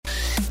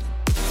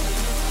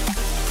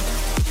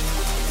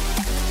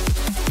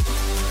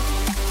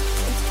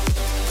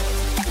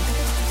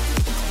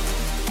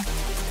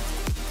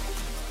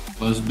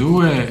Let's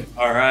do it.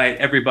 All right,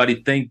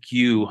 everybody, thank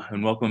you,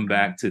 and welcome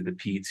back to the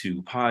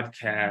P2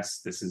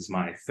 podcast. This is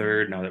my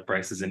third. Now that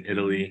Bryce is in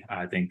Italy,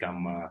 I think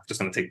I'm just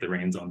going to take the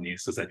reins on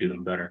these since I do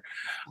them better.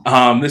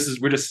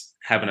 We're just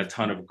having a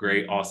ton of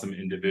great, awesome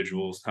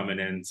individuals coming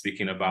in,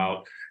 speaking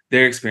about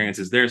their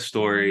experiences, their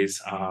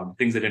stories,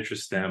 things that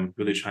interest them,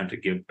 really trying to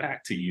give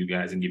back to you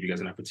guys and give you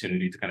guys an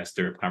opportunity to kind of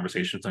stir up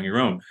conversations on your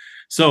own.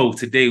 So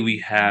today we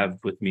have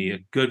with me a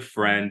good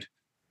friend,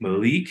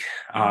 Malik.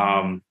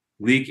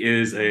 Leek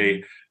is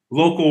a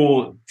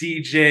local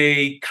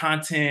DJ,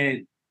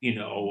 content,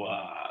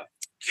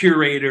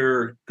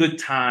 curator, good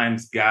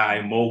times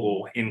guy,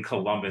 mogul in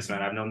Columbus.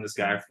 Man, I've known this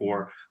guy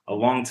for a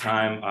long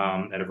time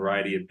at a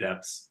variety of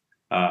depths.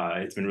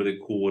 It's been really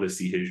cool to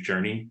see his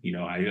journey.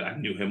 I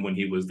knew him when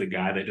he was the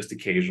guy that just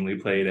occasionally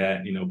played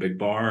at, Big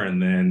Bar.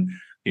 And then,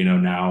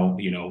 now,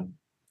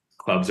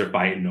 clubs are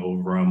fighting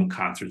over him,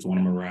 concerts want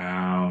him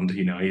around.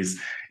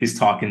 He's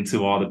talking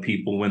to all the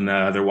people when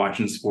they're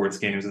watching sports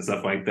games and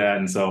stuff like that.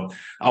 And so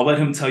I'll let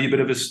him tell you a bit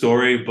of his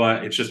story,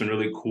 but it's just been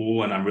really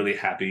cool. And I'm really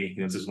happy.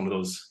 This is one of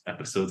those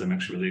episodes I'm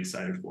actually really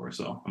excited for.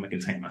 So I'm going to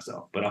contain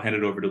myself, but I'll hand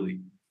it over to Lee.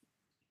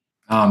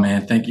 Oh,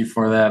 man. Thank you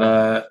for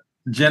that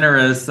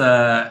generous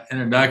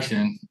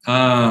introduction.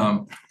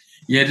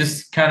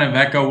 Just kind of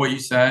echo what you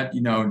said,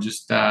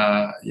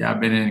 I've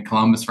been in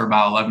Columbus for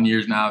about 11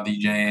 years now,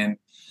 DJing.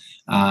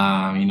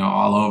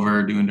 All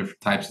over doing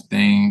different types of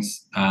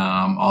things.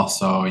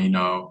 Also,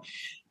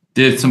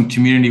 did some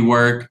community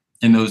work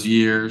in those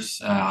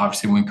years.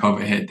 Obviously, when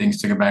COVID hit, things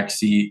took a back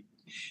seat.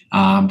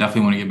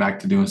 Definitely want to get back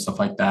to doing stuff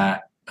like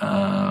that.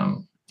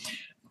 Kind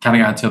of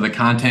got into the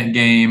content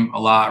game a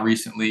lot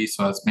recently.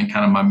 So that's been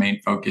kind of my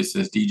main focus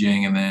is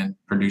DJing and then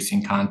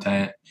producing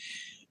content.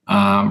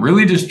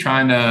 Really just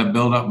trying to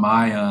build up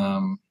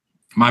my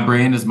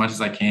brand as much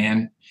as I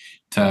can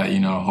to,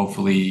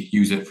 hopefully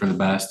use it for the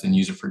best and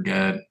use it for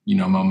good,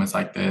 moments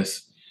like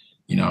this.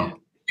 I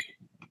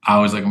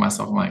always look at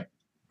myself, I'm like,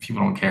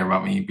 people don't care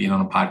about me being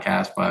on a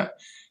podcast, but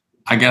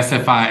I guess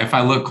if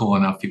I look cool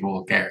enough, people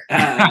will care.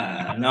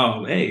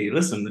 No, hey,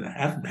 listen,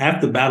 half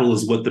the battle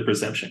is what the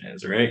perception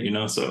is, right?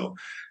 So,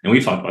 and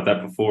we've talked about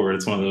that before.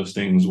 It's one of those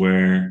things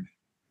where,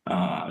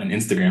 and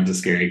Instagram's a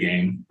scary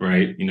game,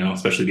 right?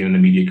 Especially getting the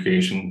media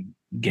creation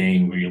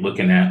game where you're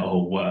looking at,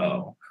 oh,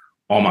 well,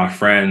 all my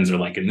friends are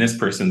like in this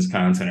person's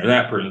content or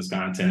that person's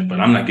content, but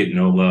I'm not getting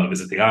no love.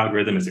 Is it the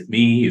algorithm? Is it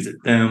me? Is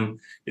it them?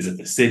 Is it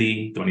the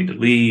city? Do I need to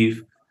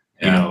leave?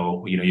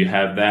 Yeah. You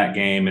have that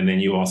game, and then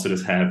you also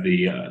just have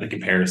the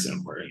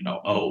comparison where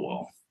oh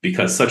well,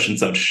 because such and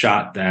such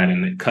shot that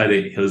and it cut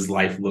it, his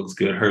life looks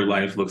good, her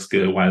life looks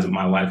good. Why doesn't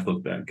my life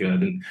look that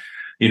good? And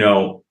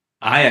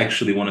I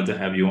actually wanted to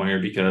have you on here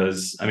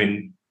because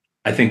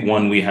I think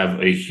we have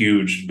a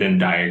huge Venn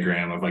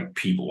diagram of like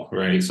people,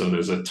 right? So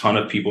there's a ton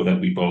of people that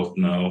we both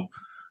know,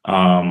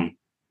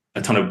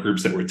 a ton of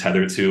groups that we're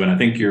tethered to. And I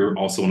think you're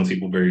also one of those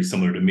people very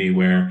similar to me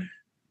where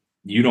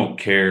you don't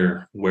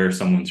care where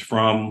someone's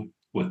from,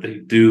 what they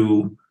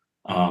do.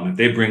 If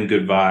they bring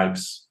good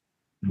vibes,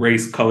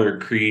 race, color,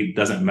 creed,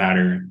 doesn't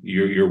matter.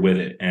 You're with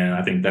it. And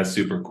I think that's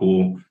super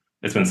cool.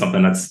 It's been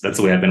something that's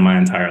the way I've been my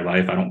entire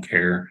life. I don't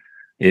care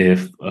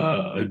if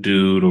a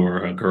dude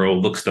or a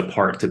girl looks the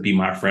part to be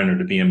my friend or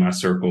to be in my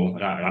circle.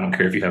 I don't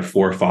care if you have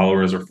 4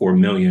 followers or 4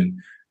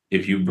 million.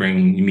 If you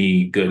bring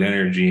me good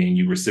energy and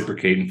you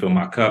reciprocate and fill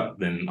my cup,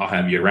 then I'll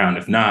have you around.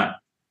 If not,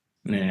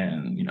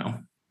 then, Yeah,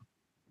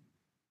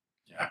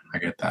 I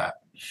get that.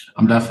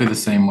 I'm definitely the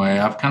same way.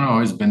 I've kind of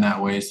always been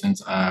that way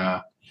since,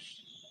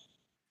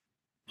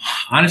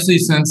 honestly,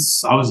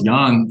 since I was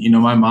young.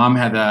 My mom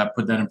had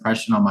put that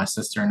impression on my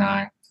sister and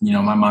I.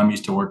 My mom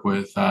used to work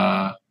with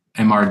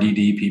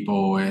MRDD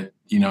people, with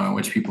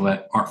which people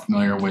that aren't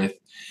familiar with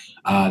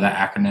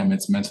that acronym,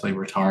 it's mentally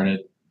retarded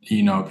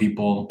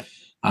people,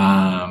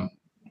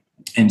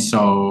 and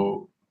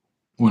so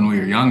when we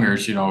were younger,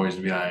 she'd always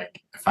be like,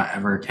 if I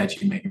ever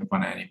catch you making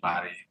fun of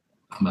anybody,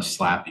 I'm gonna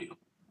slap you.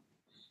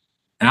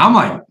 And I'm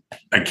like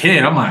a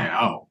kid, I'm like,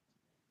 oh,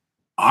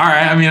 all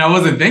right. I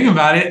wasn't thinking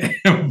about it,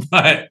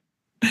 but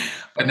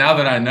now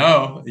that I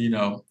know,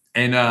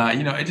 and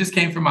it just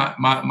came from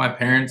my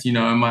parents,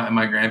 and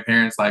my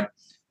grandparents. Like,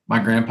 my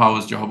grandpa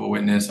was Jehovah's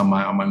Witness on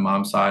my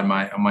mom's side.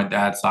 On my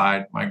dad's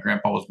side, my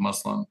grandpa was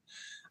Muslim.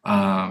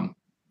 And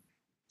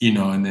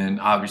then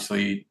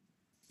obviously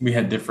we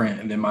had different.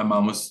 And then my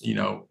mom was,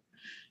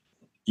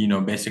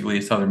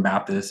 basically Southern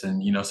Baptist,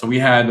 and so we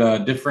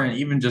had different,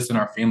 even just in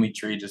our family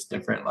tree, just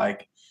different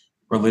like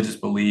religious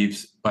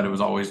beliefs. But it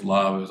was always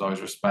love. It was always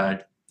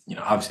respect.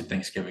 Obviously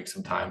Thanksgiving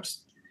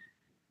sometimes.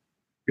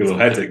 a little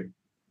hectic.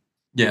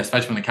 Yeah,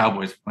 especially when the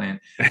Cowboys are playing.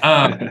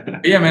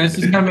 But yeah, man, it's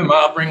just kind of been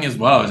my upbringing as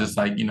well. It's just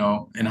like,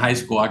 in high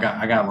school, I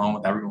got along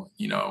with everyone.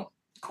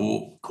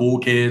 Cool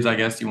kids, I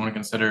guess you want to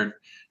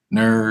consider,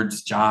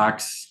 nerds,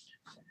 jocks.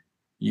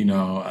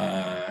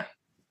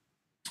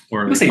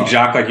 Or you say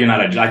jock like you're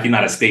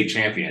not a state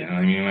champion.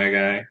 My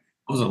guy. I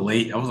was a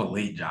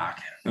late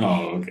jock.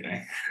 Oh,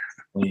 okay.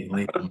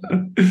 Late.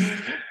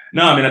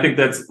 No, I think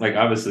that's like,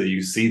 obviously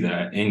you see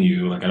that in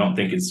you. Like, I don't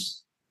think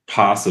it's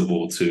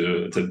possible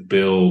to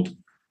build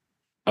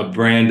a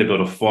brand, to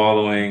build a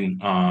following,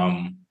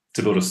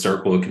 to build a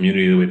circle, a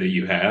community the way that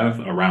you have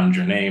around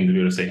your name, to be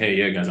able to say, hey,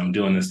 yeah, guys, I'm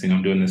doing this thing.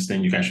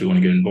 You actually want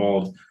to get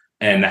involved,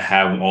 and to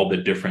have all the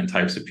different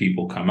types of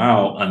people come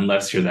out,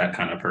 unless you're that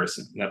kind of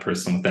person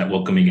with that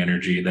welcoming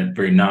energy, that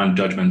very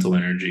non-judgmental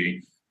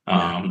energy.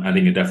 I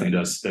think it definitely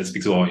does. That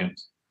speaks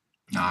volumes.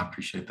 No, I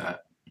appreciate that.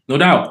 No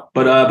doubt.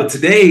 But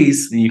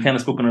today's, and you kind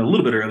of spoke on it a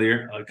little bit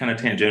earlier, kind of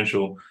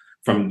tangential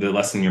from the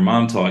lesson your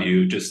mom taught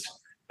you, just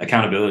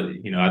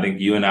accountability. I think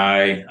you and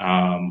I,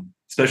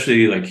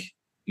 especially like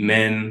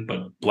men,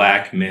 but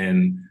Black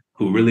men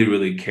who really,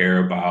 really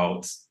care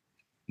about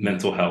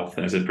mental health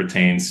as it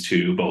pertains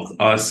to both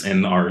us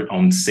and our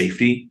own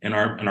safety in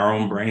our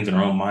own brains and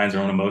our own minds,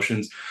 our own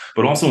emotions,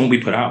 but also what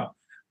we put out.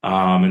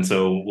 And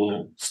so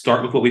we'll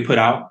start with what we put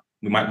out.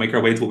 We might make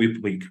our way to what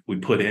we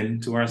put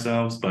into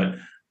ourselves, but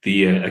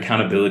the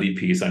accountability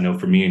piece, I know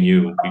for me and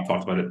you, we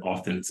talked about it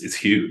often. It's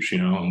huge,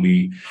 and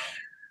we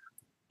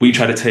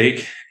try to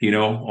take,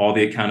 all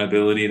the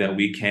accountability that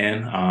we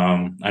can.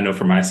 I know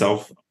for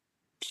myself,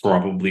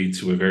 probably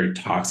to a very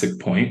toxic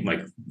point,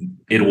 like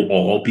it will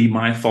all be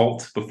my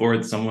fault before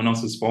it's someone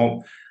else's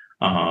fault.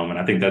 And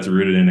I think that's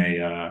rooted in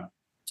a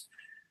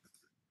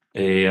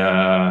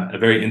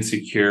very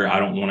insecure, I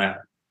don't want to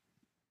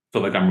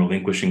feel like I'm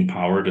relinquishing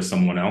power to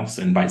someone else.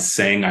 And by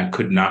saying I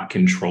could not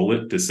control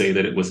it, to say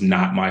that it was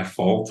not my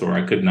fault or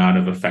I could not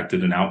have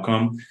affected an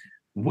outcome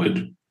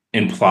would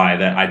imply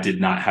that I did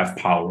not have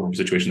power over a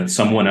situation, that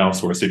someone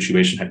else or a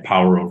situation had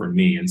power over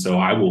me. And so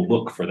I will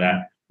look for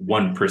that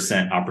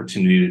 1%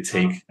 opportunity to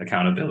take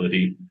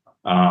accountability.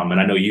 And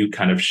I know you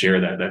kind of share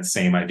that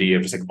same idea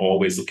of just like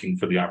always looking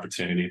for the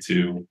opportunity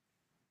to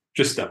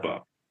just step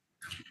up.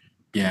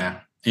 Yeah.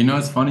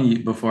 It's funny,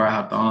 before I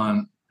hopped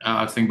on,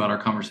 I was thinking about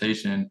our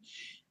conversation, and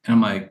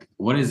I'm like,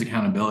 what is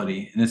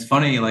accountability? And it's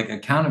funny, like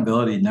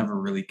accountability never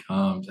really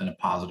comes in a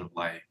positive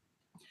light.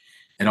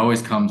 It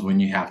always comes when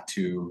you have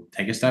to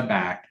take a step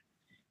back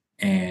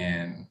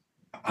and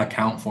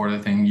account for the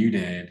thing you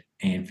did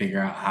and figure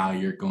out how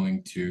you're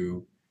going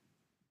to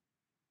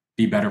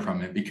be better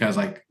from it. Because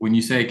like when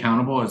you say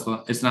accountable,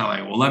 it's not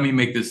like, well, let me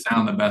make this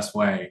sound the best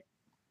way.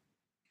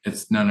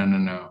 It's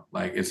no.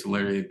 Like it's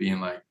literally being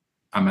like,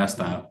 I messed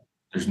up.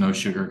 There's no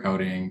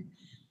sugarcoating.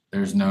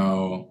 There's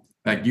no,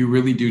 like, you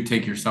really do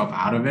take yourself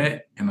out of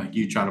it, and like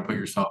you try to put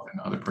yourself in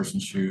the other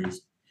person's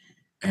shoes.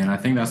 And I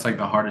think that's like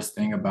the hardest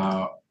thing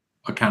about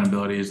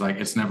accountability, is like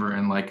it's never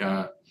in like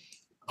oh,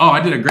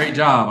 I did a great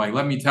job, like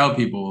let me tell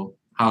people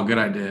how good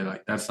I did.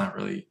 Like that's not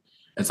really,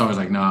 it's always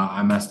like, nah,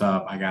 I messed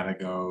up, I gotta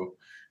go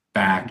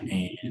back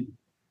and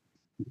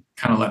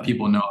kind of let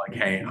people know like,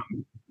 hey,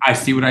 I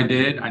see what I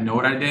did, I know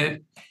what I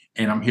did,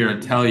 and I'm here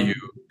to tell you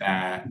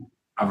that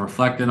I've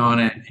reflected on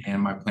it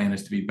and my plan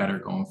is to be better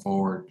going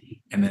forward,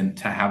 and then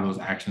to have those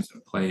actions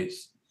in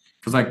place.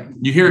 Because like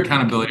you hear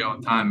accountability all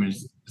the time, and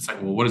it's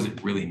like, well, what does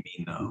it really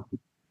mean though?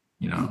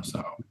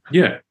 So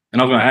yeah.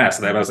 And I was going to ask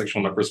that. Was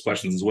actually one of my first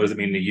questions is, what does it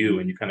mean to you?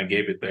 And you kind of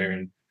gave it there.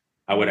 And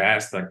I would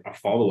ask like a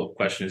follow-up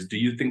question is, do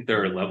you think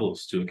there are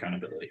levels to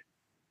accountability?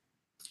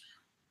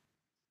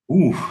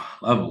 Ooh,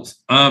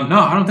 levels. No,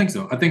 I don't think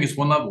so. I think it's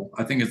one level.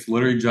 I think it's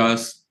literally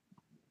just,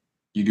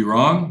 you do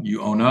wrong,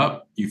 you own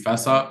up, you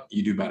fess up,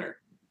 you do better.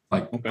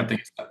 Like, okay. I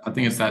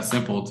think it's that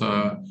simple.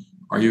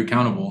 Are you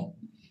accountable?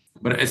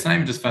 But it's not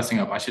even just fessing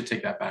up. I should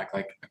take that back.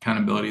 Like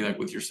accountability, like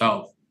with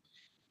yourself,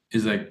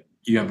 is like,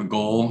 you have a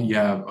goal, you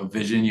have a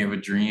vision, you have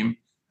a dream.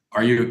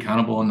 Are you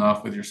accountable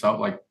enough with yourself?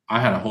 Like I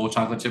had a whole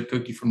chocolate chip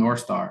cookie from North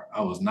Star.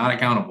 I was not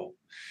accountable.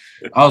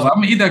 I was like,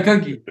 I'm gonna eat that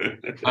cookie.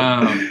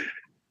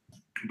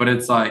 But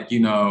it's like,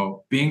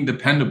 being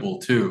dependable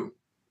too,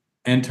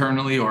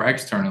 internally or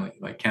externally.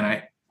 Like, can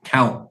I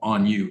count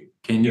on you?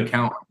 Can you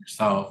count on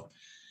yourself?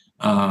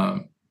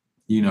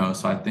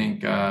 So I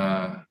think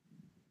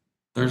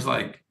there's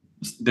like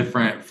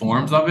different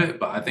forms of it,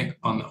 but I think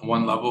on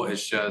one level,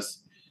 it's just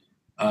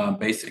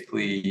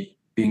basically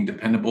being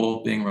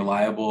dependable, being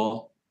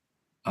reliable,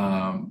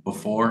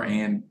 before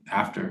and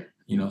after,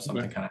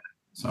 something kind of.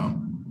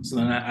 So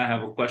then I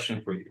have a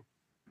question for you.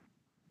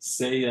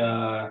 Say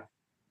I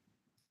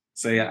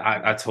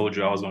told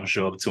you I was going to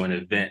show up to an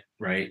event,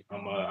 right?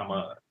 I'm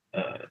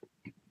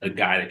a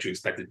guy that you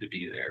expected to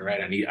be there,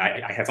 right?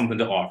 I had something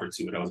to offer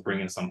to it. I was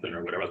bringing something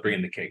or whatever. I was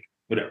bringing the cake,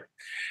 whatever.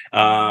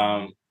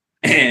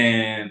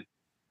 And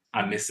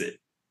I miss it.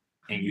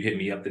 And you hit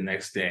me up the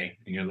next day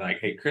and you're like,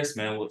 hey, Chris,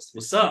 man,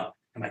 what's up?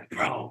 I'm like,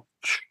 bro,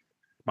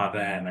 my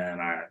bad,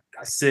 man. I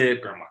got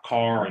sick, or in my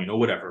car, or,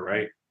 whatever,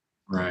 right?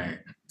 Right.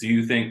 Do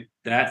you think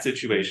that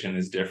situation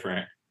is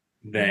different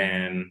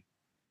than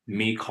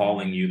me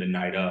calling you the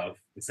night of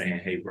and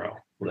saying, hey, bro,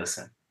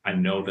 listen, I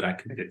know that I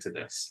committed to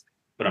this,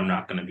 but I'm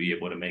not going to be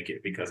able to make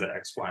it because of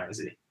X, Y, and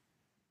Z?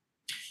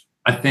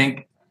 I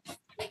think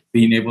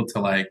being able to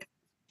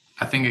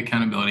I think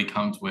accountability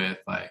comes with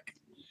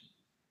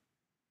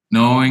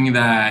knowing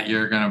that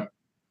you're going to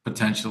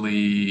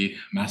potentially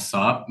mess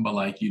up,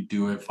 but you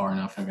do it far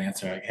enough in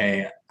advance. Like,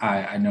 hey,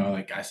 I know,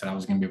 like I said, I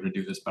was going to be able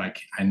to do this, but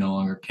I no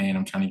longer can.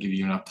 I'm trying to give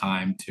you enough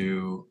time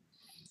to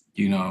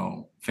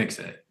fix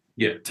it.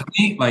 Yeah.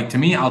 To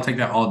me, I'll take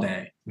that all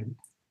day. Mhm.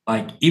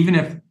 Like, even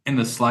if in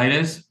the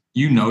slightest,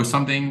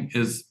 something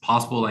is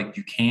possible, like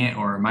you can't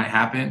or it might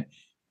happen,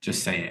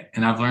 just say it.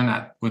 And I've learned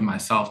that with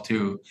myself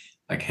too.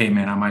 Like, hey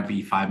man, I might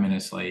be 5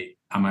 minutes late.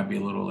 I might be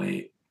a little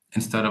late.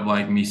 Instead of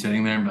like me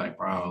sitting there and be like,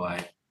 bro,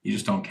 like you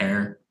just don't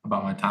care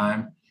about my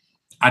time.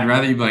 I'd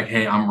rather you be like,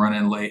 hey, I'm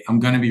running late. I'm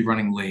gonna be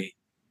running late.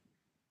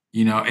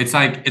 It's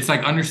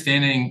like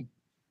understanding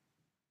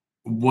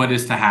what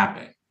is to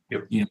happen.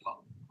 Yep.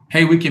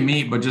 Hey, we can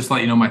meet, but just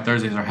let you know my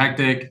Thursdays are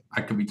hectic.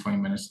 I could be 20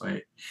 minutes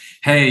late.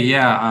 Hey,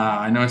 yeah,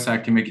 I know I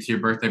can make it to your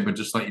birthday, but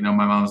just let you know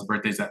my mom's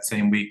birthday's that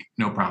same week.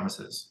 No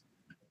promises.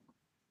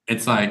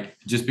 It's like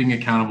just being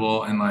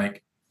accountable and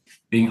like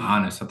being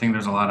honest. I think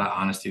there's a lot of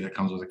honesty that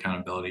comes with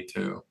accountability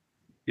too.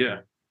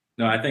 Yeah.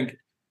 No, I think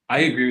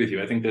I agree with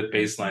you. I think that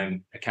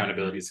baseline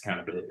accountability is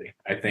accountability.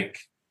 I think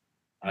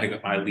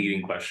my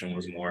leading question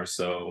was more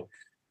so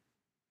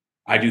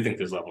I do think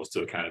there's levels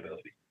to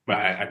accountability. But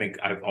I think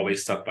I've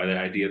always stuck by the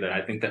idea that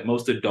I think that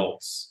most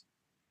adults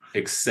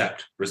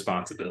accept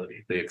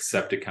responsibility. They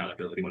accept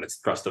accountability when it's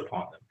thrust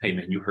upon them. Hey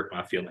man, you hurt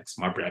my feelings.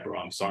 My bad, bro.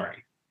 I'm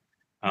sorry.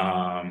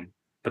 Um,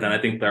 but then I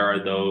think there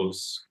are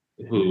those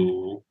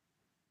who,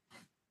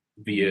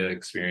 via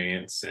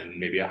experience and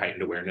maybe a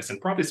heightened awareness and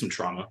probably some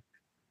trauma,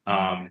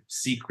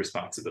 seek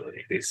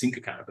responsibility. They seek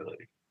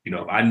accountability.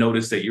 If I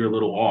notice that you're a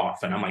little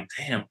off and I'm like,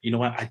 damn, you know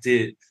what? I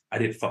did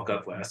fuck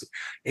up last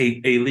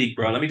week. Hey, Leek,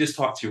 bro, let me just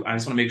talk to you. I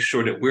just want to make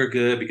sure that we're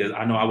good because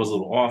I know I was a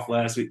little off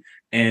last week.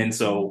 And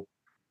so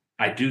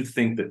I do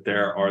think that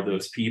there are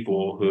those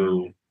people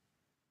who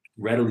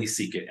readily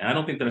seek it. And I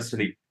don't think that's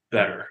necessarily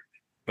better,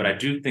 but I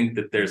do think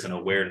that there's an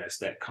awareness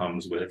that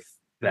comes with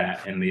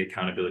that and the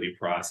accountability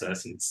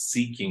process and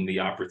seeking the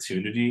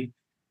opportunity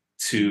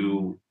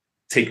to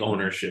take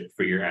ownership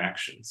for your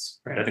actions.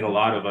 Right. I think a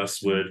lot of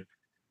us would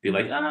be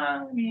like,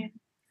 man,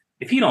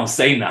 if he don't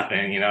say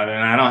nothing, then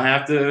I don't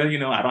have to,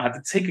 I don't have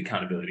to take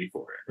accountability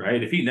for it.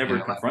 Right. If he never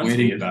Like confronts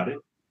me about it.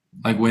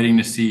 waiting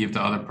to see if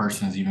the other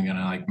person is even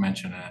gonna like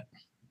mention it.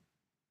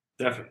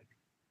 Definitely.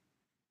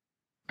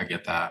 I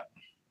get that.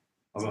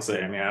 I was gonna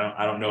say, I mean,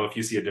 I don't know if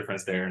you see a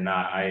difference there or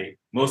not.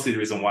 Mostly the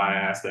reason why I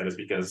asked that is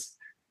because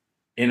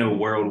in a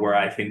world where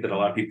I think that a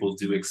lot of people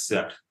do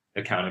accept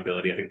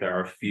accountability, I think there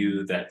are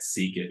few that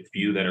seek it,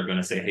 few that are going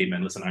to say, hey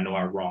man, listen, I know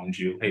I wronged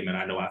you. Hey man,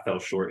 I know I fell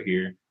short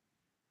here.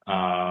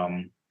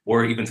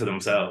 Or even to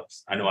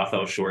themselves, I know I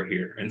fell short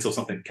here until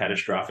something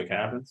catastrophic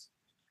happens.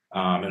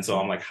 And so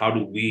I'm like, how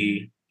do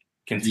we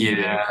continue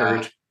to Yeah.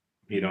 encourage,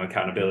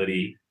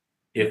 accountability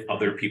if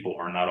other people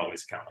are not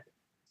always accountable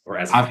or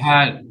as I've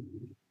accountable?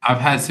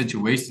 had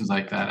situations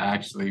like that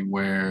actually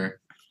where,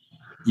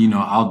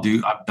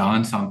 I've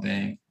done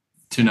something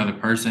to another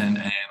person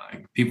and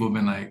like people have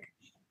been like,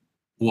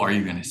 well, are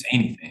you gonna say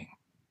anything?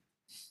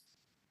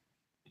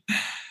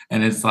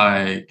 And it's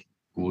like,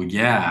 well,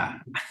 yeah.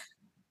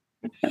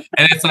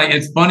 And it's like,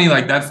 it's funny,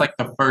 like that's like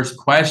the first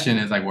question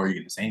is like, well, are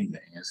you gonna say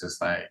anything? It's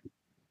just like,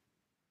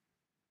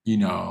 you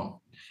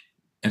know,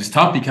 and it's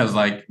tough because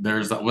like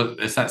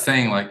it's that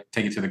saying like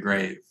take it to the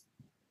grave.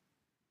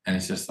 And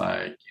it's just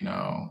like,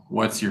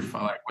 what's your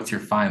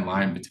fine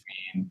line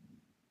between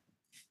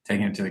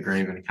taking it to the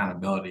grave and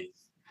accountability?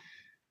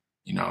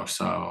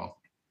 So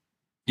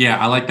yeah,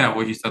 I like that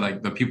what you said,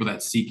 like the people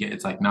that seek it,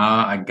 it's like,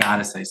 nah, I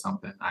gotta say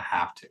something. I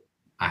have to.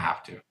 I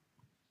have to.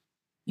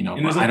 And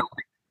But there's like,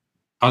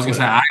 I was go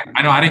gonna say ahead.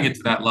 I know I didn't get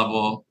to that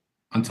level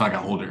until I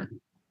got older.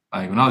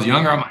 Like when I was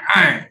younger, I'm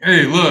like,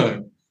 hey,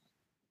 look,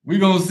 we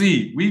gonna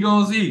see. We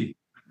gonna see.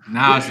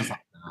 Now it's just like,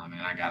 nah,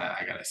 man, I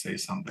gotta say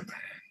something, man.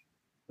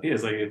 Yeah,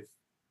 it's like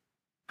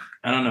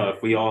I don't know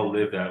if we all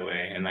live that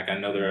way, and like I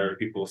know there are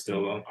people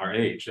still our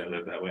age that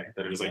live that way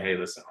that are just like, hey,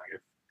 listen,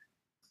 like,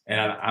 and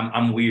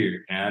I'm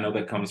weird, and I know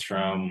that comes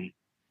from,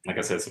 like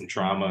I said, some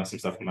trauma, some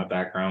stuff in my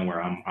background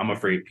where I'm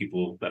afraid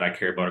people that I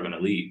care about are going to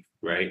leave,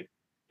 right?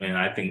 And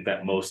I think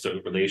that most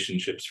of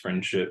relationships,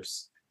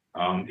 friendships,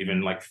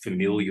 even like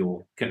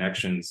familial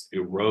connections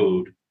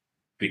erode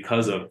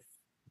because of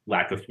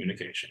lack of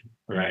communication,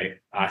 right?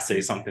 I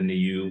say something to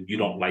you, you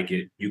don't like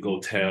it, you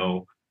go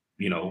tell,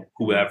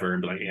 whoever,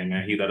 and be like, yeah,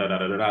 man, he da da da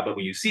da da. But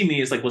when you see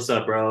me, it's like, what's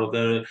up, bro?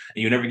 And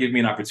you never give me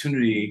an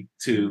opportunity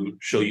to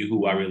show you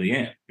who I really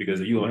am.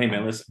 Because if you go, hey,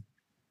 man, listen,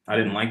 I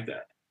didn't like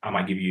that. I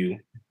might give you,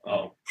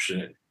 oh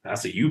shit,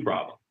 that's a you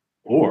problem.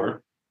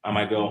 Or I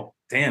might go,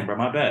 damn, bro,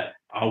 my bad.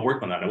 I'll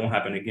work on that. It won't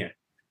happen again.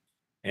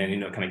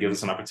 And kind of gives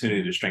us an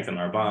opportunity to strengthen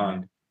our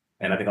bond.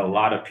 And I think a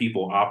lot of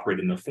people operate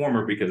in the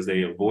former because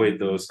they avoid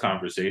those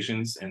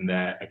conversations and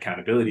that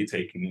accountability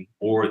taking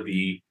or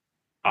the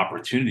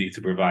opportunity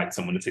to provide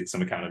someone to take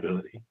some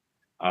accountability.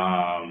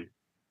 And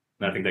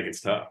I think that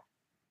gets tough.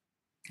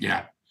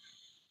 Yeah.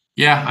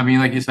 Yeah, I mean,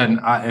 like you said,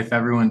 if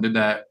everyone did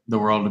that, the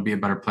world would be a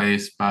better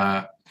place.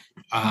 But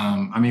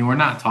I mean, we're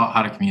not taught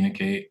how to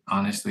communicate,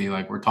 honestly.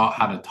 Like we're taught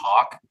how to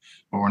talk,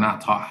 but we're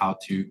not taught how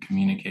to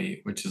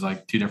communicate, which is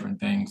like two different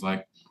things.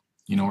 Like,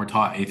 we're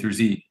taught A through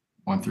Z,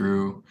 1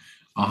 through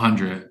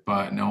 100,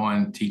 but no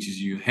one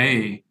teaches you,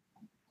 hey,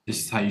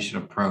 this is how you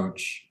should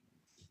approach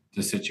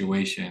the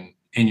situation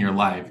in your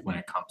life when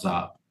it comes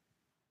up.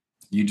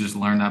 You just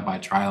learn that by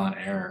trial and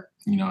error,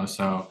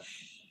 so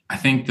I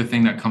think the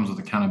thing that comes with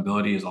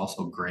accountability is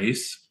also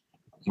grace,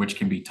 which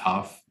can be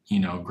tough,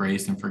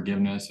 grace and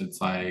forgiveness. It's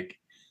like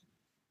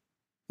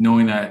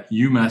knowing that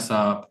you mess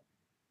up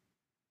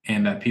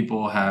and that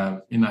people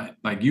have,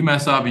 like you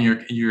mess up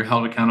and you're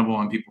held accountable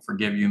and people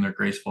forgive you and they're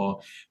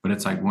graceful. But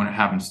it's like when it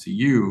happens to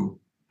you,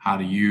 how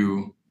do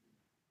you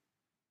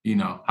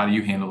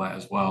handle that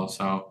as well?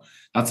 So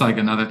that's like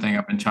another thing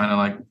I've been trying to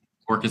like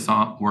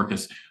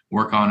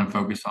work on and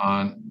focus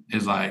on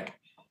is like,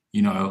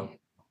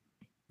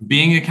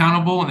 being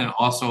accountable and then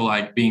also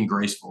like being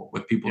graceful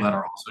with people that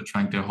are also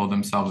trying to hold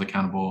themselves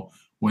accountable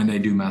when they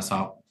do mess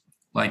up.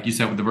 Like you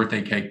said with the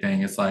birthday cake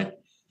thing, it's like,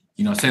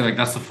 say like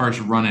that's the first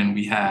run-in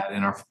we had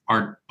in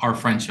our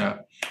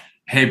friendship.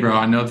 Hey bro,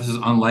 I know this is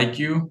unlike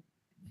you.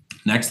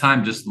 Next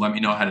time, just let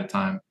me know ahead of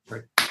time.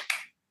 Right.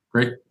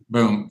 Great.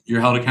 Boom. You're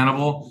held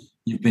accountable.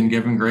 You've been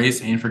given grace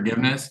and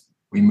forgiveness.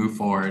 We move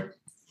forward.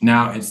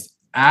 Now it's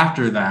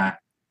after that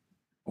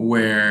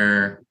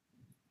where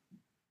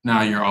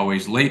now you're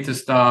always late to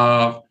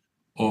stuff,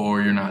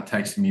 or you're not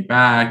texting me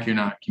back, you're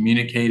not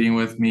communicating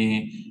with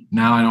me.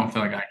 Now I don't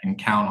feel like I can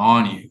count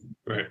on you.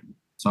 Right.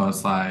 So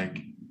it's like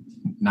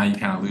now you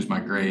kind of lose my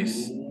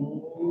grace.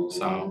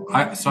 So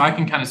I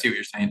can kind of see what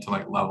you're saying to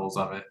like levels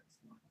of it.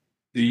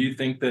 Do you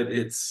think that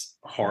it's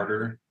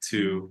harder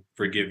to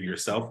forgive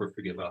yourself or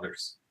forgive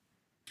others?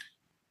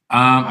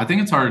 I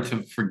think it's harder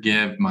to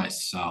forgive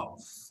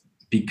myself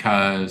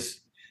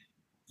because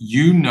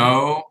you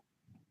know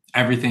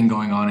everything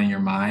going on in your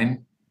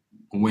mind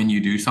when you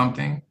do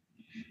something.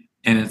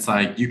 And it's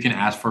like you can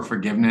ask for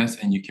forgiveness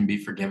and you can be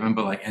forgiven,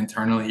 but like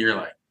internally you're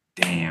like,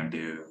 damn,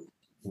 dude,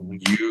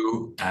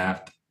 you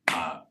effed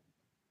up.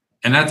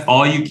 And that's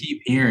all you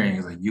keep hearing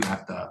is like you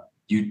effed up.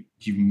 You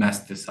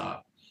messed this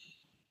up.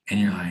 And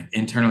you're like,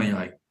 internally, you're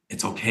like,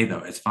 it's okay though,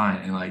 it's fine.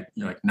 And like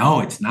you're like,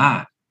 no, it's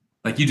not.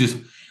 Like you just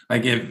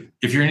like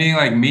if you're anything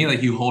like me,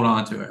 like you hold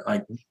on to it.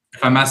 Like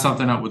if I mess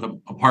something up with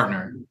a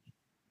partner,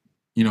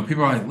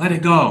 people are like, let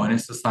it go. And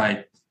it's just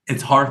like,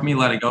 it's hard for me to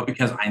let it go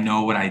because I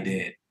know what I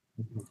did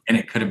and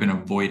it could have been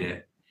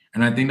avoided.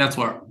 And I think that's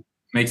what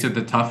makes it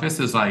the toughest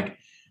is like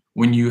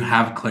when you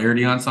have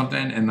clarity on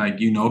something and like,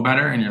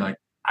 better and you're like,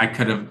 I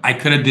could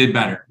have did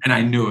better and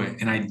I knew it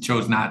and I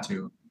chose not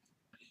to.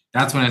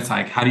 That's when it's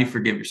like, how do you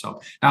forgive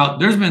yourself? Now,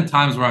 there's been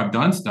times where I've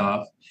done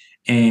stuff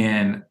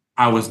and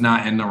I was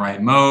not in the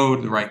right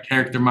mode, the right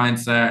character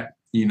mindset,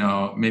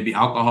 maybe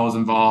alcohol is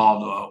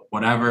involved or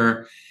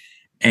whatever.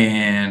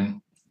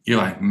 And you're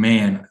like,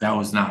 man, that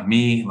was not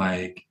me.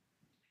 Like,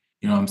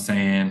 what I'm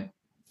saying?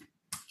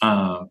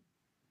 I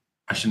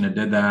shouldn't have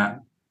did that.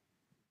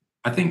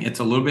 I think it's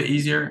a little bit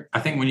easier. I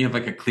think when you have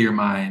like a clear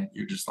mind,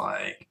 you're just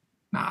like,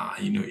 nah,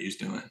 you knew what you was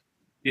doing.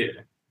 Yeah.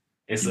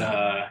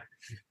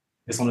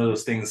 It's one of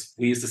those things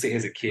we used to say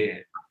as a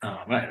kid,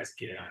 not as a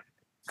kid,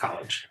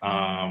 college.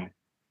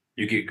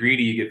 You get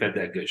greedy, you get fed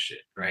that good shit,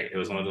 right? It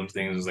was one of those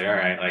things. It was like, all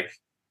right, like,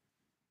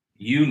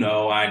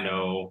 I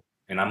know,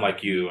 and I'm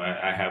like you.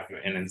 I have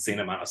an insane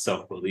amount of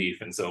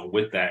self-belief, and so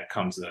with that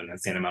comes an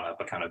insane amount of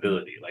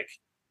accountability. Like,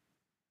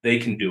 they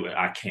can do it,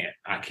 I can't.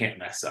 I can't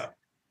mess up,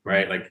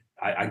 right? Like,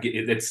 I get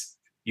it. It's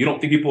you don't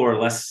think people are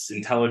less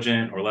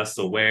intelligent or less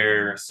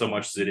aware so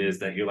much as it is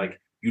that you're like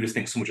you just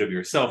think so much of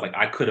yourself. Like,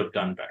 I could have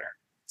done better.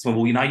 So,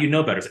 well, now you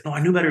know better. It's like, no,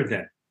 I knew better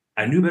then.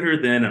 I knew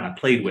better then, and I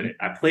played with it.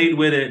 I played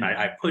with it, and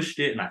I pushed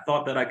it, and I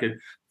thought that I could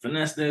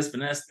finesse this,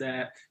 finesse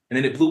that, and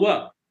then it blew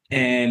up.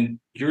 And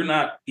you're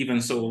not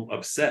even so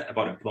upset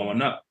about it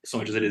blowing up so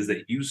much as it is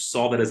that you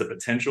saw that as a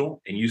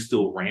potential, and you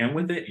still ran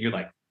with it. And you're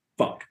like,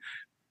 "Fuck,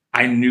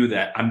 I knew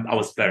that. I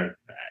was better than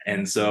that."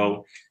 And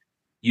so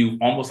you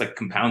almost like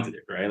compounded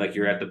it, right? Like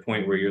you're at the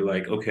point where you're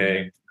like,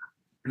 okay,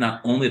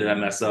 not only did I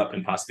mess up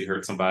and possibly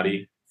hurt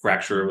somebody,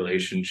 fracture a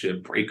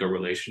relationship, break a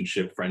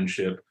relationship,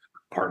 friendship,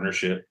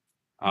 partnership,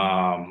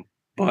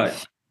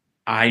 but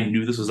I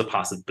knew this was a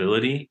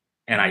possibility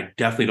and I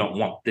definitely don't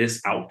want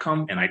this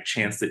outcome and I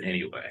chanced it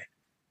anyway.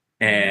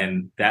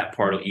 And that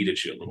part will eat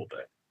at you a little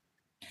bit.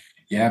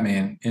 Yeah,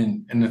 man.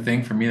 And the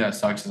thing for me that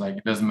sucks is like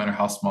it doesn't matter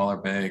how small or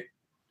big.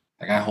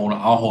 Like I'll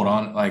hold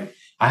on. Like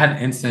I had an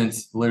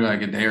instance literally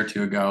like a day or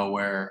two ago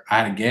where I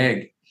had a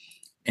gig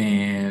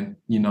and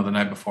the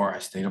night before I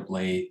stayed up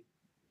late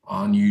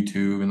on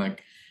YouTube and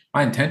like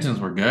my intentions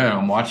were good.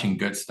 I'm watching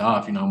good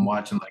stuff, I'm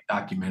watching like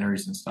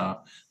documentaries and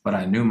stuff. But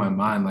I knew in my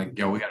mind, like,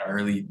 yo, we got an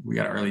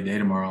early day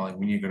tomorrow. Like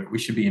we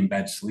should be in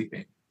bed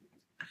sleeping.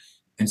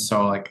 And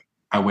so like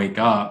I wake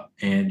up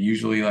and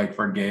usually like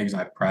for gigs,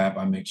 I prep,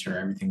 I make sure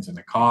everything's in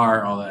the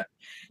car, all that.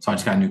 So I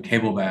just got a new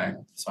cable bag.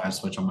 So I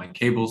switch on my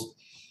cables.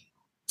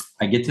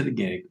 I get to the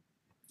gig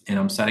and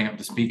I'm setting up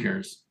the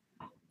speakers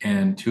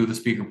and two of the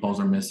speaker poles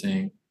are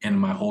missing and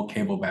my whole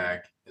cable bag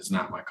is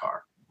not my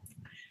car.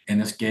 And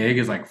this gig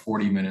is like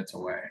 40 minutes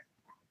away.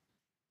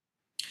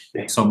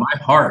 Damn. So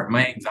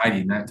my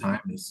anxiety in that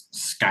time is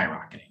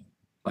skyrocketing.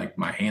 Like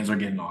my hands are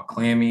getting all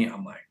clammy.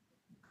 I'm like,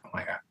 oh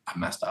my God, I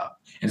messed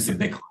up. And it's a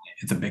big client.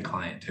 it's a big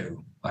client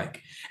too.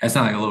 Like, it's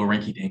not like a little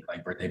rinky dink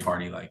like birthday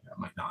party. Like,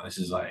 I'm like, no, this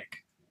is like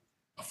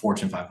a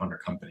Fortune 500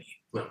 company.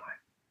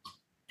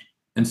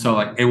 And so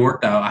like it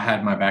worked out. I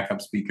had my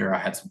backup speaker. I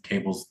had some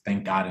cables,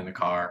 thank God, in the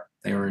car.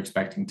 They were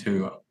expecting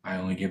two. I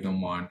only gave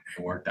them one.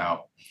 It worked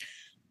out.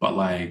 But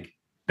like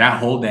that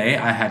whole day,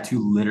 I had to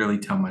literally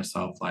tell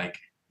myself like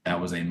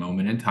that was a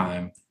moment in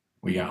time.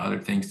 We got other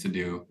things to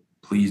do.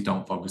 Please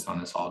don't focus on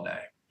this all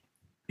day.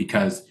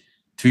 Because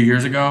 2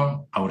 years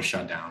ago, I would have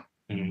shut down.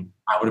 Mhm.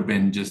 I would have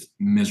been just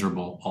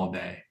miserable all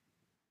day.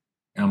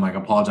 And I'm like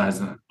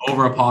apologizing,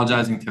 over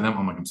apologizing to them.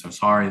 I'm like, I'm so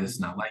sorry. This is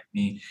not like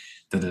me.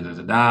 Da da da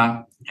da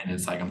da. And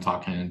it's like I'm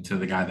talking to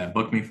the guy that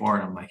booked me for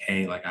it. I'm like,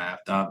 hey, like I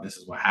effed up. This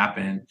is what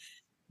happened.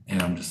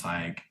 And I'm just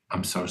like,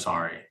 I'm so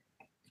sorry.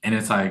 And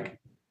it's like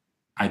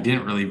I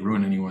didn't really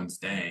ruin anyone's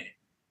day,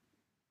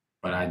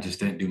 but I just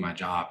didn't do my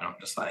job. And I'm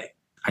just like,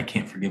 I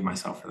can't forgive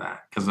myself for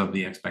that because of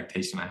the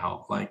expectation I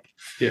held. Like,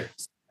 Yeah.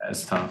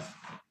 it's tough.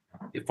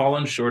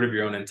 Falling short of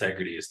your own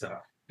integrity is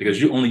tough because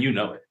you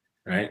know it,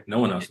 right? No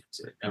one else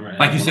knows it.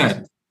 Like you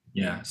said.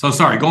 Yeah. So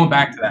sorry, going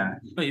back to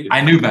that.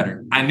 I knew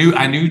better. I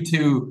knew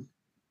to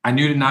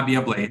not be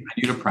up late. I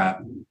knew to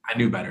prep. I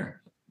knew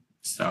better.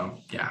 So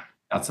yeah,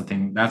 that's the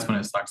thing. That's when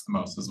it sucks the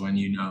most, is when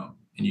you know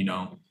and you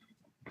don't.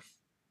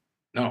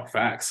 No,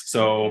 facts.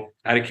 So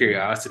out of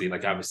curiosity,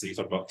 like obviously you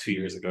talked about 2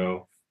 years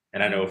ago.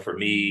 And I know for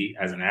me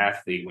as an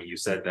athlete, when you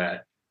said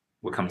that,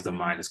 what comes to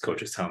mind is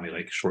coaches telling me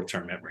like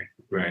short-term memory,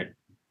 right?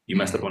 You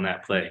messed up on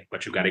that play,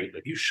 but you got to,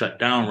 if you shut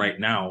down right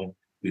now,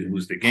 we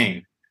lose the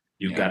game.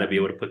 You got to be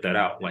able to put that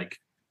out, like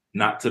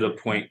not to the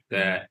point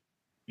that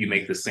you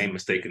make the same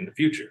mistake in the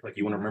future. Like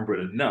you want to remember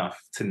it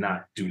enough to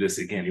not do this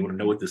again. You want to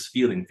know what this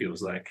feeling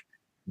feels like,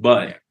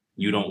 but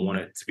you don't want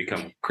it to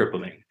become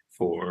crippling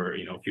for,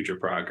 future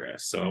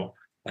progress. So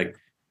like,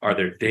 are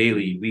there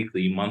daily,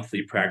 weekly,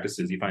 monthly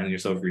practices you find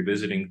yourself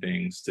revisiting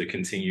things to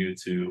continue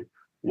to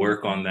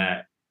work on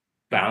that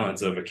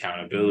balance of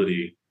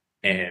accountability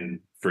and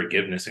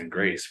forgiveness and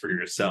grace for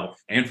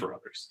yourself and for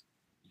others?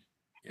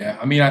 Yeah.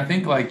 I mean, I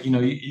think like,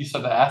 you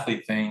said the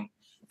athlete thing.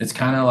 It's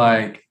kind of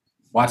like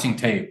watching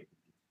tape.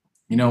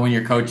 When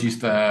your coach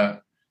used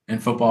to in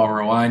football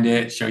rewind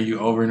it, show you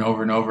over and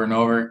over and over and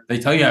over. They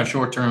tell you have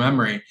short-term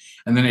memory,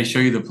 and then they show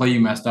you the play you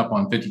messed up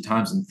on 50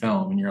 times in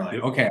film, and you're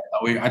like, okay,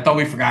 I thought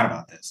we forgot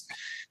about this.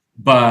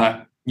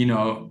 But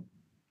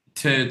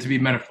to be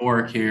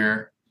metaphoric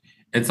here,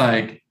 it's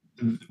like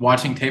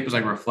watching tape is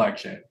like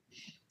reflection.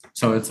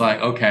 So it's like,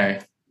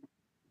 okay,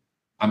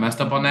 I messed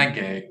up on that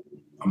gig.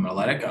 I'm gonna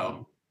let it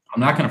go. I'm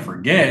not gonna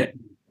forget.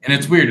 And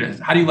it's weird.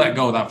 How do you let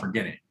go without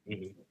forgetting?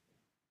 Mhm.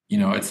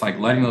 It's like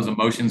letting those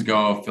emotions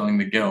go, feeling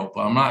the guilt.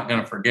 But I'm not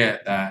going to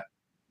forget that,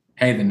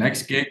 hey, the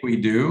next gig we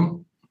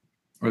do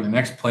or the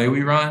next play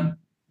we run,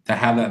 to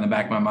have that in the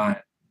back of my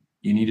mind.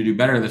 You need to do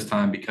better this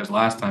time because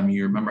last time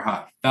you remember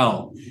how it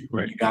felt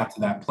when you got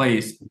to that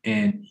place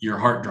and your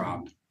heart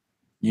dropped.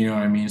 You know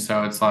what I mean?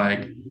 So it's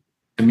like,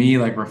 to me,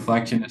 like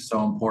reflection is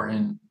so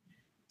important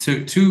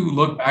to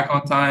look back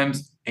on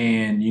times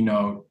and,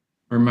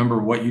 remember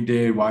what you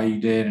did, why you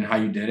did, and how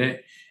you did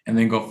it, and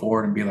then go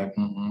forward and be like,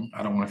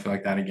 I don't want to feel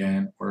like that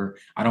again, or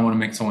I don't want to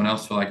make someone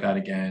else feel like that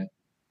again.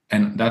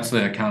 And that's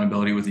the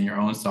accountability within your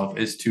own self,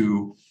 is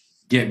to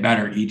get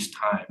better each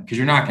time, because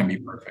you're not going to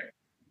be perfect.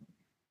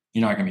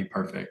 You're not going to be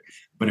perfect.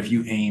 But if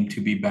you aim to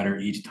be better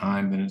each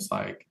time, then it's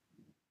like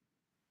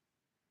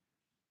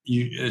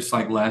it's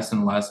like less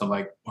and less of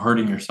like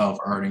hurting yourself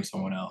or hurting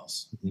someone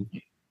else. Mm-hmm.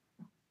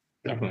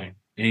 Definitely.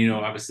 And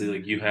obviously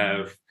like you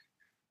have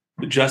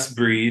the Just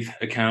Breathe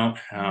account.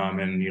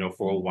 And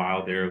for a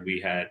while there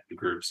we had the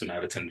groups and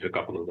I've attended a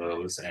couple of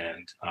those.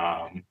 And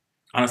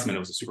honestly,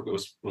 man,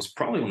 it was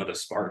probably one of the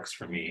sparks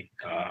for me.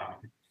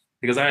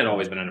 Because I had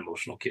always been an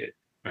emotional kid,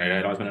 right? I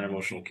had always been an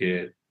emotional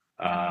kid.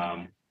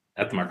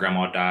 After my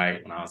grandma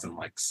died when I was in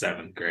like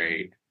 7th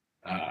grade,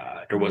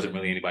 there wasn't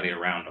really anybody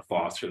around to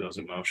foster those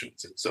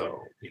emotions. And so,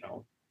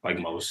 like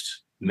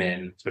most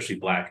men, especially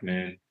Black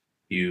men,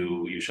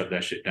 you shut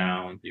that shit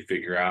down. You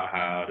figure out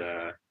how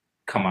to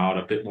come out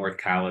a bit more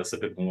callous, a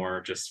bit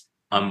more just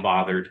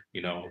unbothered,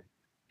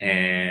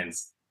 and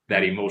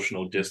that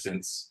emotional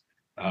distance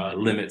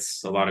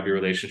limits a lot of your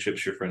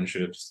relationships, your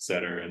friendships, et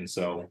cetera. And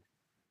so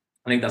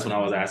I think that's when I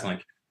was asking,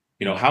 like,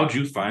 how'd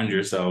you find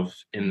yourself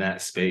in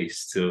that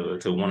space to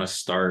want to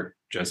start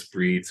Just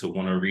Breathe, to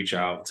want to reach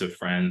out to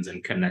friends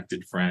and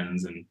connected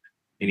friends and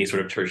any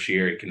sort of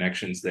tertiary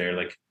connections there?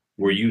 Like,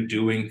 were you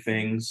doing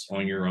things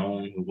on your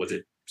own? Was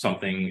it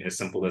something as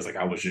simple as like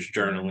I was just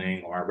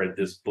journaling, or I read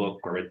this book,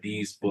 or read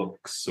these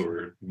books,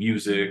 or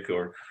music,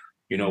 or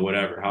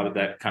whatever? How did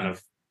that kind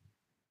of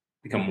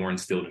become more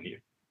instilled in you?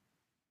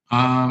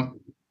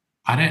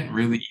 I didn't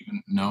really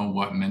even know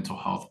what mental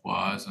health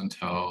was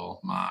until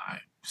my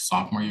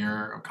sophomore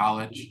year of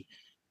college.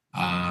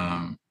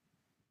 Um,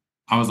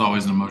 I was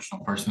always an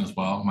emotional person as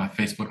well. My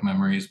Facebook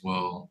memories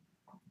will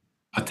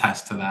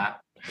attest to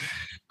that.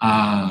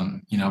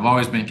 I've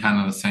always been kind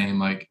of the same,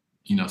 like,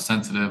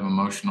 sensitive,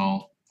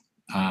 emotional.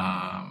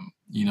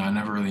 I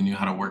never really knew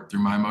how to work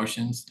through my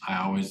emotions.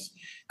 I always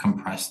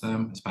compressed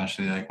them,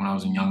 especially like when I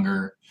was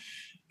younger,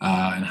 in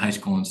high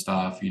school and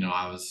stuff.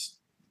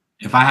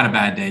 If I had a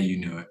bad day, you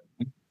knew it.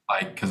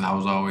 Like, because I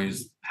was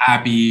always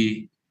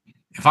happy.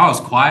 If I was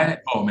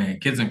quiet, oh man,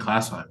 kids in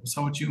class were like, "What's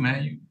up with you,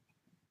 man? You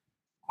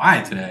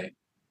quiet today?"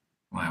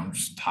 I'm like, "I'm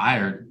just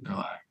tired." They're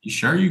like, "You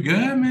sure you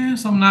good, man?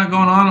 Something not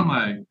going on?" I'm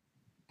like,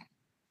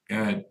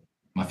 "Good."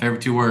 My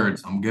favorite two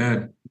words, I'm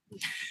good.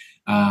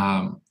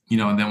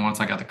 And then once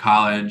I got to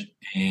college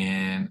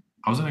and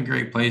I was in a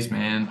great place,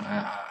 man.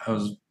 I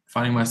was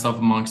finding myself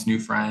amongst new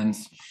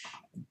friends,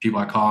 people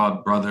I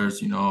called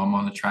brothers. I'm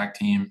on the track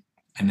team,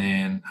 and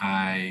then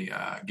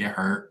I get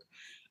hurt.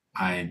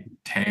 I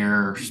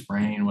tear,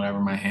 sprain, whatever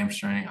my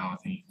hamstring. I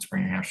don't think you can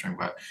sprain your hamstring,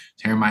 but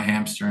tear my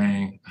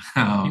hamstring.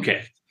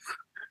 Okay.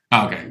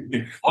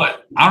 Okay.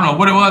 What? I don't know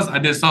what it was. I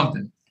did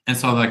something. And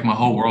so like my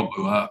whole world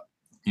blew up.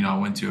 I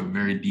went to a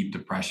very deep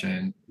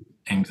depression.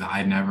 Anxiety.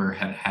 I never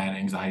had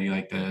anxiety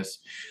like this.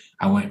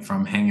 I went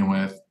from hanging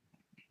with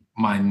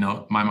my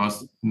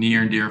most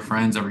near and dear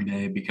friends every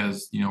day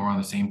because we're on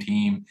the same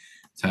team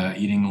to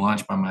eating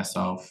lunch by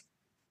myself.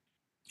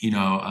 You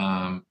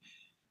know,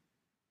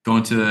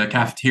 going to the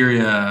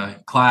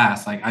cafeteria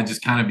class, like I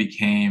just kind of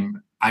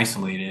became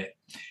isolated.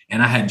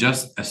 And I had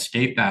just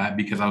escaped that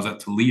because I was at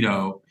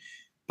Toledo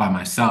by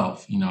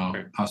myself.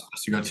 I was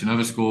supposed to go to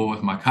another school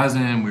with my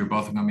cousin. We were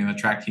both going to be on the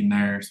track team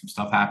there. Some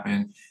stuff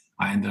happened.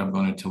 I ended up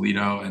going to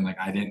Toledo and like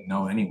I didn't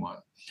know anyone.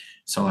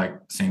 So like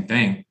same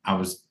thing. I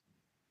was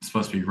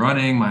supposed to be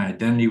running. My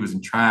identity was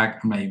in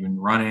track. I'm not even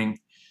running.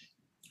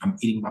 I'm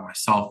eating by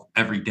myself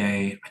every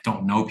day. I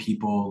don't know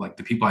people. Like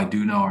the people I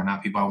do know are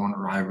not people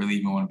I really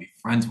even want to be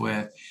friends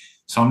with.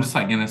 So I'm just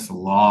like in this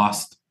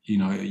lost,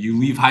 you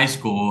leave high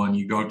school and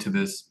you go to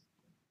this,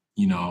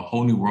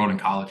 whole new world in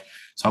college.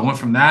 So I went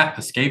from that,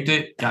 escaped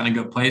it, got in a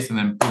good place, and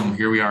then boom,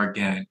 here we are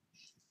again.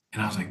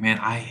 And I was like, man,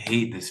 I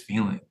hate this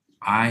feeling.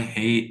 I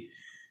hate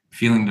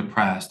feeling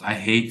depressed. I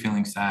hate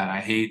feeling sad. I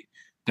hate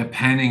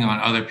depending on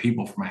other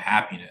people for my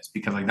happiness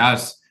because like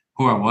that's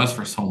who I was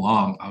for so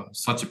long. I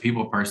was such a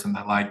people person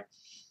that like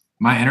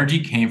my energy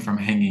came from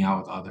hanging out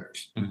with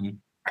others. Mm-hmm.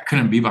 I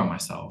couldn't be by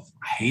myself.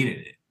 I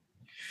hated it.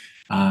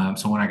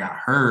 So when I got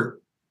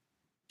hurt,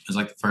 it was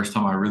like the first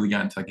time I really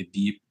got into like a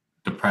deep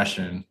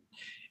depression.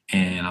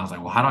 And I was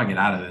like, well, how do I get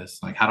out of this?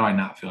 Like, how do I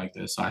not feel like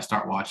this? So I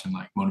start watching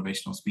like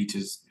motivational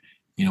speeches,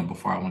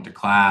 before I went to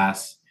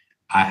class.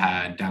 I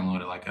had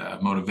downloaded like a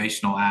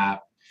motivational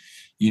app,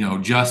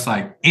 just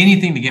like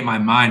anything to get my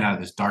mind out of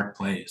this dark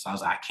place. I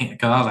was like, I can't,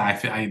 because I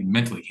was like, I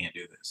mentally can't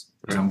do this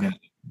because I'm going to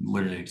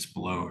literally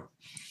explode.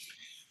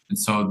 And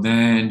so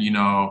then,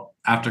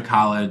 after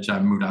college, I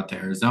moved out to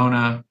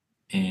Arizona,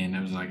 and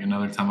it was like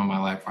another time in my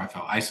life where I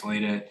felt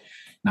isolated,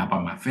 not by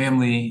my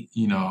family.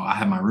 I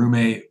had my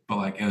roommate, but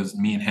like it was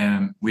me and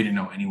him. We didn't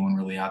know anyone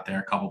really out there,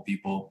 a couple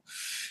people.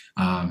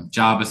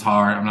 Job is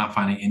hard. I'm not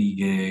finding any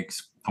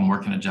gigs. I'm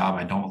working a job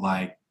I don't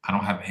like. I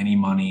don't have any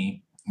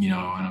money, and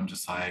I'm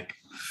just like,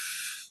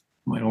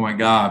 oh my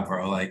God,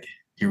 bro, like,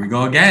 here we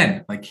go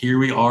again. Like, here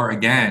we are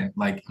again.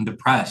 Like, I'm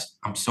depressed.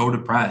 I'm so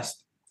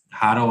depressed.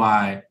 How do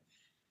I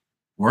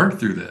work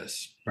through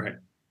this? Right.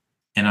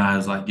 And I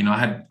was like,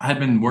 I had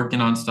been working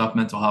on stuff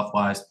mental health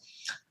wise.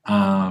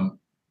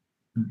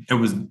 It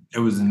was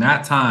in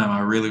that time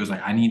I really was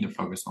like, I need to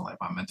focus on like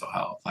my mental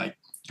health, like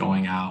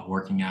going out,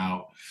 working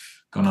out,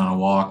 going on a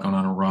walk, going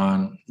on a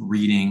run,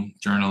 reading,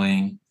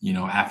 journaling,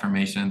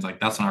 affirmations. Like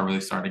that's when I really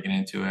started getting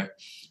into it.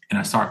 And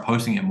I started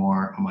posting it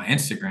more on my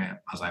Instagram.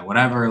 I was like,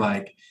 whatever,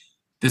 like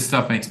this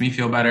stuff makes me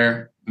feel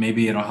better.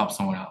 Maybe it'll help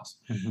someone else.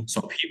 Mm-hmm.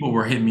 So people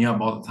were hitting me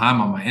up all the time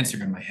on my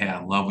Instagram, like, hey,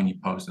 I love when you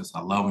post this. I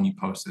love when you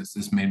post this.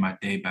 This made my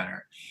day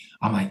better.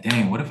 I'm like,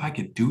 dang, what if I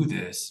could do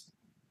this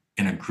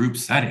in a group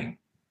setting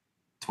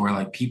to where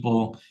like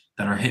people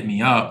that are hitting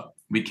me up,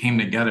 we came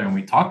together and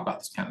we talked about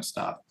this kind of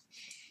stuff.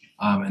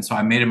 And so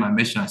I made it my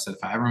mission. I said,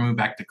 if I ever move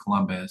back to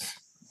Columbus,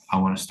 I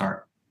want to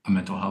start a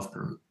mental health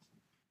group.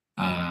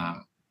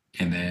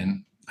 And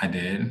then I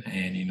did.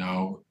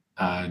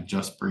 And,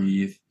 Just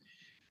Breathe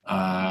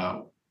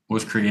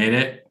was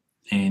created.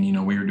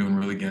 And, we were doing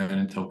really good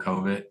until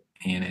COVID.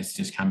 And it's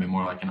just kind of been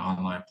more like an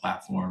online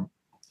platform.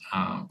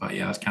 But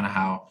yeah, that's kind of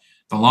how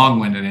the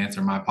long-winded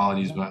answer. My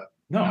apologies, but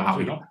no, how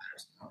we don't.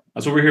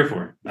 That's what we're here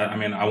for. I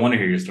mean, I want to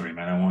hear your story,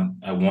 man.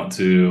 I want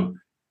to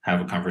have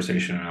a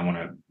conversation, and I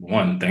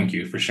want to thank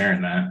you for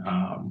sharing that.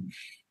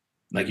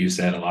 Like you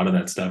said, a lot of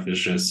that stuff is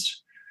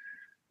just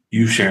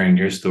you sharing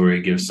your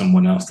story gives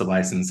someone else the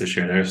license to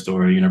share their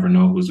story. You never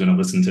know who's going to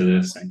listen to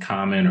this and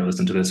comment or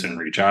listen to this and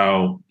reach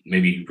out,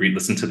 maybe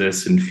listen to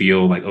this and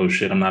feel like, oh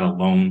shit, I'm not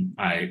alone.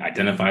 I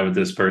identify with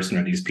this person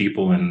or these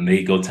people, and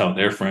they go tell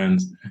their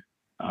friends.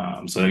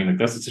 So like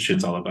that's what the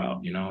shit's all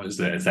about, is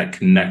that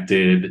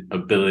connected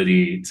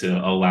ability to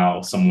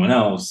allow someone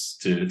else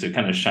to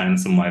kind of shine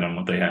some light on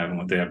what they have and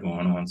what they have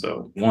going on.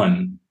 So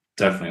one,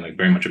 definitely like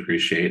very much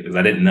appreciate, because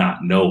I did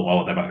not know all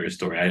of that about your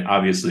story. I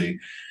obviously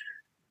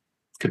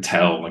could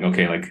tell like,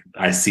 okay, like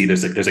I see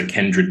there's a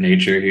kindred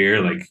nature here.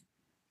 Like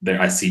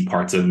there I see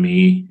parts of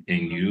me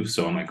in you.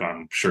 So I'm like,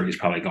 I'm sure he's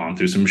probably gone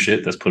through some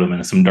shit that's put him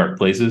into some dark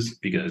places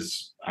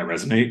because I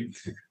resonate.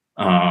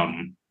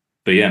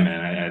 But yeah,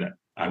 man,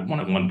 I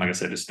want to, like I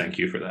said, just thank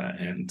you for that.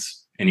 And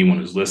anyone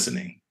who's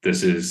listening,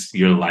 this is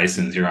your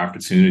license, your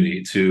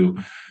opportunity to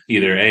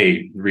either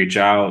reach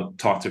out,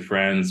 talk to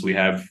friends. We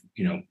have,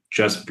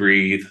 Just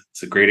Breathe.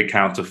 It's a great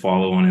account to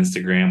follow on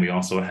Instagram. We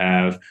also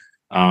have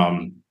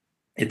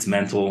It's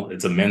Mental.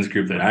 It's a men's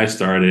group that I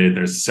started.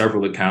 There's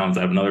several accounts.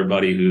 I have another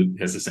buddy who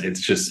has this.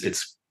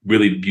 It's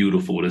really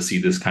beautiful to see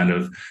this kind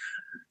of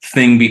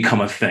thing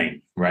become a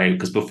thing, right?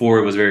 Because before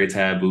it was very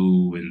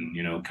taboo and,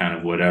 kind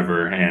of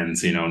whatever. And,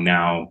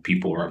 now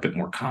people are a bit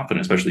more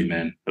confident, especially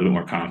men, a bit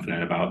more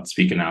confident about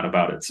speaking out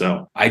about it.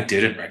 So I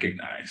didn't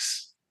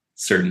recognize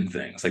certain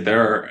things like there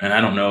are, and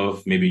I don't know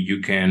if maybe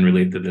you can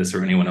relate to this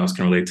or anyone else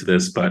can relate to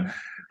this, but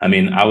I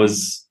mean, I'm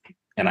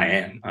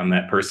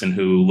that person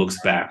who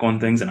looks back on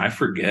things and I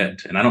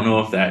forget. And I don't know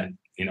if that,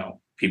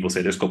 people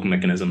say there's coping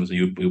mechanisms and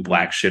you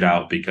black shit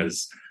out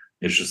because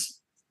it's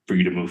just for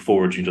you to move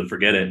forward, you just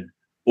forget it.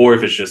 Or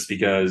if it's just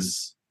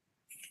because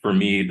for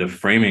me, the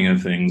framing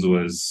of things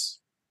was,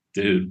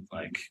 dude,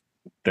 like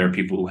there are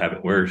people who have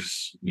it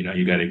worse.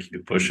 You got to keep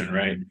it pushing,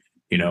 right?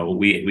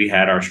 We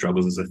had our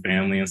struggles as a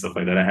family and stuff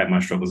like that. I had my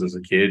struggles as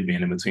a kid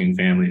being in between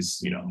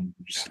families,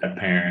 step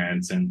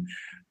parents, and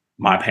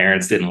my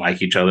parents didn't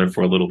like each other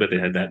for a little bit. They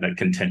had that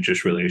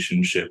contentious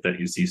relationship that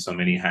you see so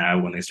many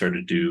have when they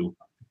started to do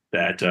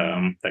that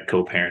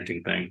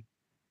co-parenting thing.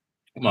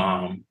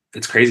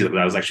 It's crazy that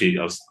I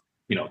was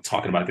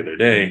talking about the other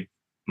day.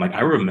 Like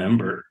I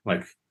remember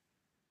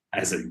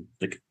as a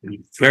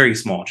very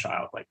small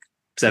child,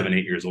 7,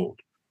 8 years old,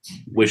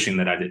 wishing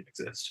that I didn't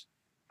exist.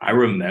 I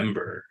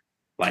remember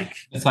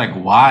it's like,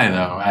 why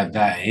though at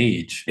that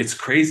age? It's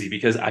crazy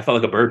because I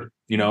felt like a burden,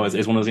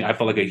 it's one of those things. I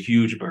felt like a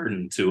huge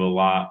burden to a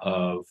lot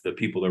of the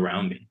people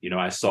around me.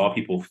 I saw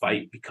people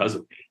fight because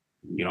of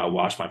me. I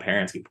watched my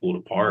parents get pulled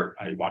apart.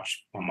 I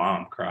watched my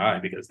mom cry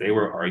because they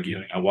were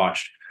arguing. I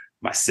watched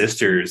my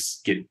sisters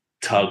get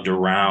tugged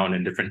around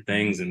and different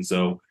things. And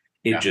so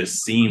it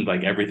just seemed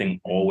like everything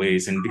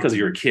always, and because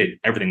you're a kid,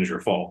 everything was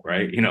your fault,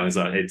 right?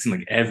 It seemed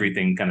like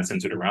everything kind of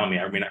centered around me.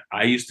 I mean,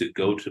 I used to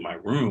go to my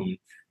room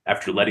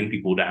after letting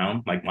people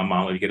down. Like my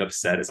mom would get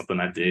upset at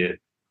something I did.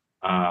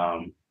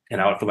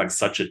 And I would feel like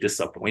such a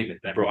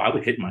disappointment that, bro, I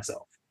would hit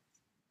myself.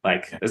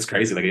 It's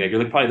crazy.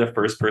 You're probably the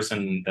first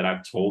person that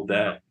I've told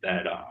that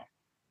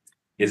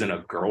isn't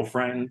a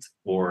girlfriend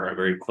or a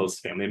very close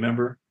family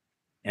member.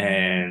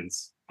 And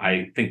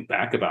I think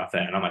back about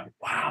that and I'm like,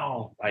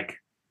 wow,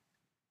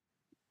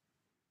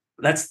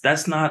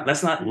 that's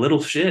not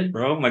little shit,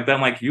 bro.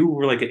 You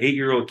were like an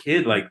 8-year-old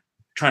kid,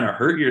 trying to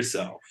hurt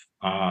yourself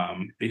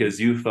because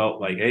you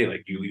felt like,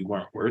 hey, you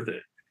weren't worth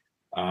it.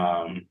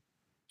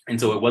 And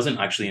so it wasn't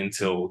actually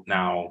until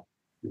now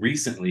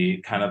recently,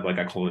 kind of I've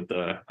been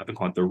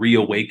calling it the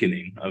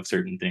reawakening of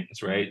certain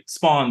things, right?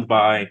 Spawned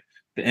by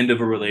the end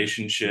of a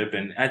relationship.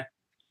 And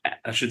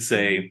I should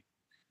say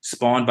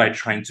spawned by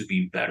trying to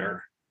be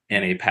better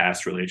in a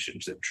past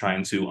relationship,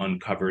 trying to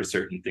uncover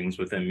certain things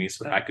within me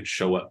so that I could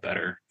show up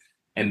better.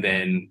 And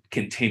then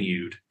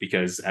continued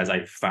because as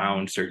I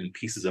found certain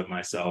pieces of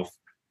myself,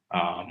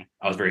 I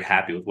was very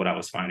happy with what I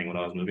was finding, what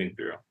I was moving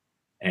through.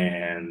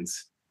 And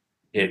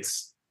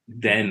it's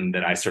then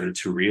that I started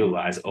to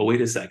realize, oh,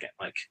 wait a second,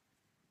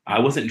 I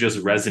wasn't just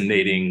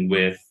resonating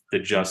with the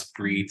Just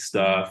Breathe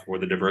stuff or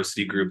the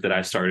diversity group that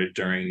I started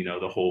during,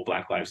 the whole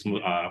Black Lives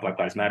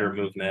Matter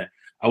movement.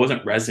 I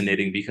wasn't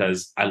resonating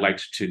because I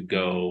liked to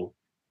go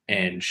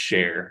and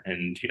share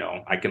and,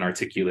 I can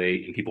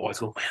articulate and people always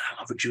go, man,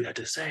 I love what you had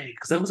to say.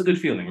 Because that was a good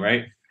feeling,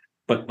 right?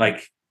 But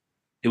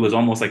it was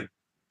almost like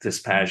this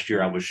past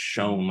year I was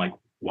shown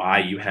why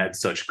you had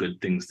such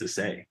good things to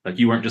say.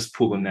 You weren't just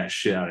pulling that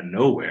shit out of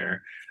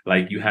nowhere.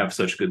 You have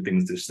such good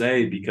things to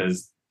say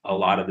because a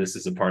lot of this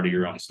is a part of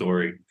your own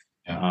story.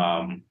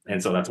 Yeah.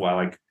 And so that's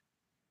why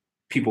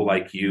people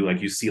like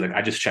you see,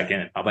 I just check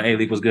in. I'm like, hey,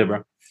 Leek, what's good,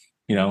 bro?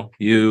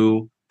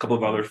 You, a couple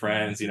of other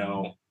friends,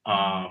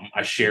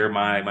 I share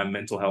my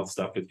mental health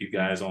stuff with you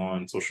guys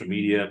on social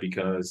media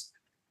because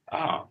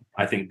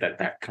I think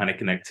that kind of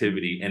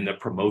connectivity and the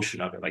promotion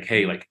of it,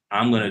 hey,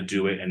 I'm going to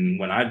do it. And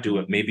when I do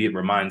it, maybe it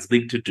reminds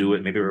Leek to do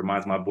it. Maybe it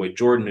reminds my boy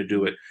Jordan to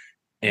do it.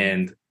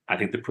 And I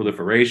think the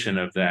proliferation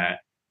of that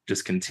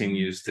just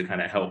continues to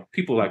kind of help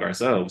people like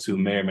ourselves who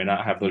may or may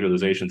not have those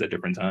realizations at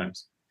different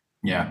times.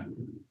 Yeah,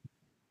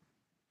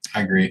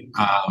 I agree.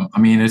 I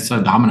mean, it's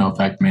a domino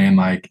effect, man.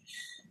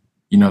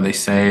 They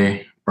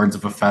say birds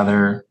of a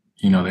feather.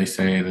 They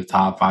say the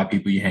top 5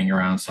 people you hang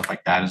around, stuff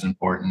like that is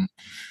important.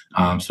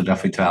 So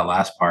definitely to that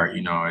last part,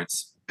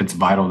 it's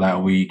vital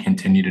that we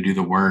continue to do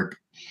the work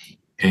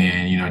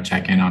and,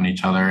 check in on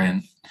each other.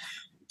 And,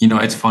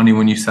 it's funny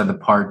when you said the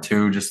part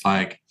too, just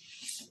man,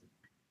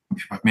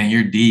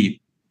 you're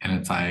deep. And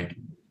it's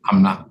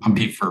I'm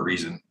deep for a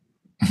reason.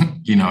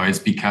 It's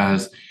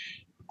because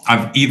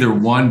I've either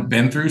one,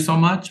 been through so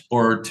much,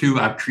 or two,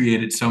 I've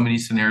created so many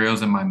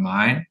scenarios in my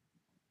mind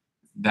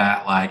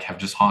that have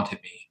just haunted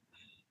me.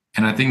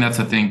 And I think that's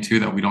a thing too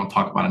that we don't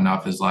talk about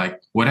enough is like,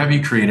 what have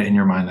you created in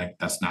your mind like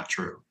that's not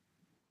true?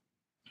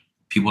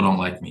 People don't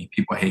like me.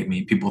 People hate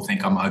me. People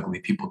think I'm ugly.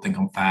 People think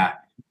I'm fat.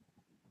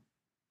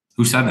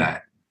 Who said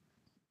that?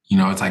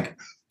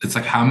 It's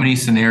like how many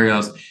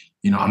scenarios,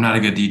 I'm not a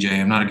good DJ.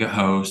 I'm not a good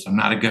host. I'm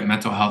not a good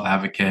mental health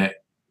advocate.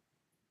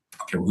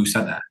 Okay, well, who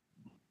said that?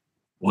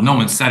 Well, no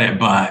one said it,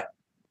 but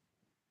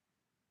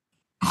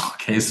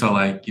okay, so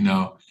like,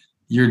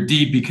 you're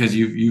deep because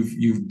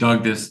you've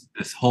dug this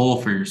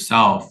hole for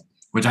yourself,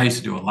 which I used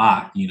to do a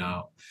lot.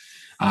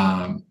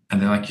 And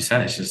then like you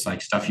said, it's just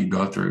like stuff you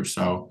go through.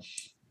 So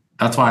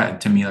that's why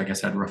to me, like I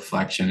said,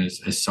 reflection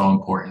is so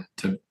important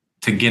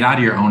to get out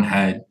of your own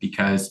head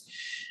because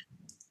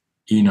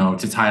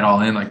to tie it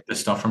all in, like the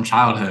stuff from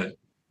childhood.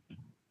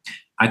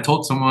 I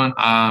told someone,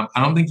 I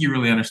don't think you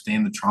really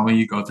understand the trauma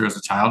you go through as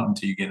a child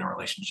until you get in a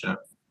relationship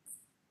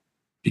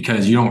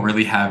because you don't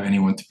really have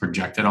anyone to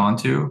project it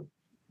onto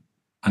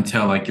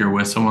until like you're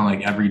with someone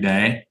like every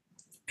day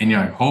and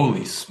you're like,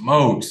 holy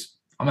smokes,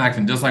 I'm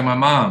acting just like my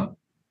mom.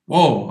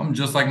 Whoa, I'm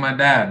just like my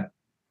dad.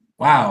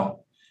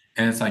 Wow.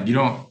 And it's like, you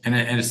don't, and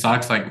it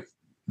sucks like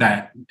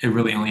that. It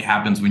really only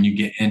happens when you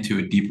get into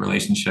a deep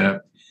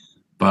relationship.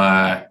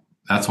 But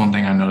that's one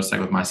thing I noticed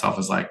like with myself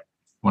is like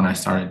when I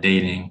started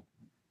dating,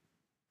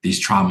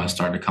 these traumas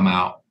started to come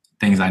out,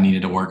 things I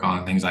needed to work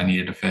on, things I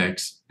needed to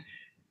fix.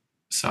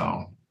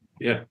 So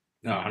yeah,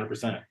 no,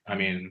 100%. I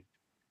mean,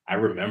 I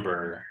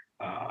remember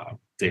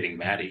dating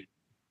Maddie.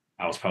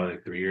 I was probably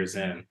like 3 years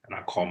in, and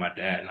I called my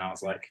dad, and I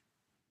was like,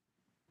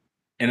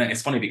 and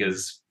it's funny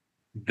because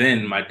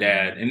then my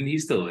dad, and he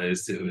still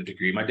is to a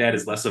degree, my dad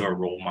is less of a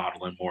role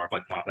model and more of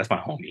like, that's my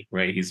homie,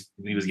 right?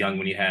 He was young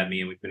when he had me,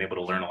 and we've been able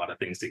to learn a lot of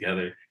things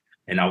together.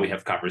 And now we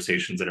have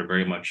conversations that are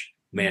very much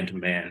man to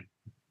man.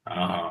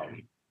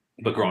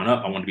 But growing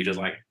up, I wanted to be just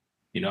like,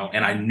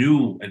 and I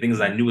knew, and things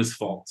I knew his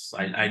faults.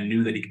 I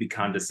knew that he could be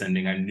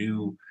condescending. I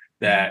knew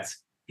that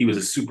he was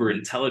a super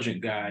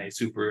intelligent guy,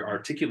 super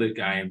articulate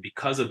guy. And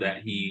because of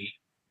that, he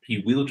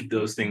wielded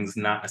those things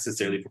not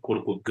necessarily for quote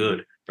unquote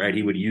good, right?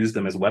 He would use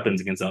them as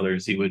weapons against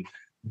others. He would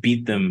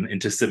beat them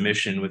into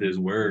submission with his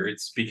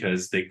words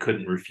because they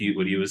couldn't refute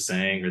what he was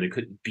saying or they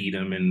couldn't beat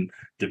him in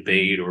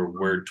debate or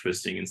word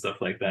twisting and stuff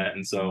like that.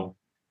 And so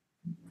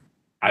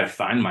I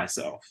find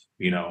myself,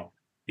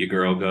 your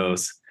girl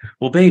goes,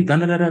 well, babe, da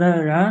da da da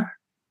da da.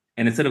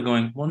 And instead of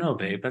going, well, no,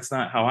 babe, that's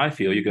not how I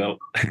feel, you go,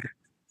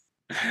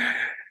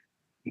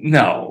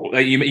 no,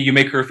 like you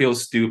make her feel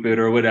stupid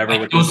or whatever.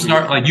 like, you'll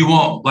start like you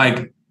won't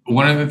like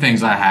one of the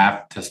things I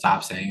have to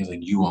stop saying is like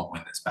you won't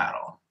win this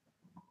battle.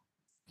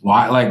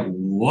 Why? Like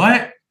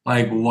what?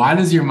 Like why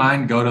does your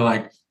mind go to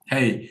like,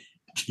 hey,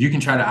 you can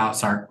try to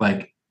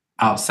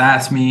out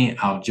sass me,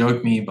 out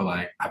joke me, but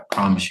like I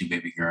promise you,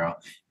 baby girl,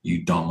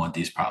 you don't want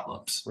these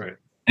problems. Right.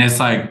 And it's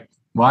like,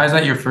 why is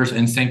that your first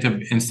instinct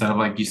instead of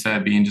like you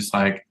said, being just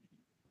like,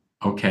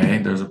 okay,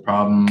 there's a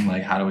problem.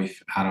 Like how do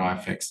I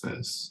fix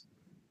this?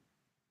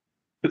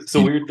 It's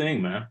a weird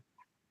thing, man.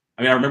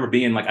 I mean, I remember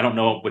being like, I don't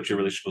know what your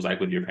relationship was like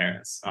with your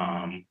parents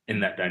in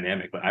that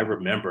dynamic, but I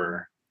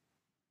remember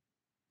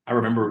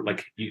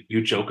like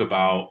you joke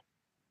about,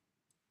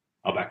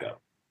 I'll back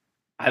up.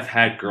 I've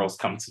had girls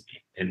come to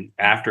me and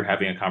after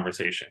having a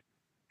conversation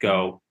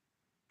go,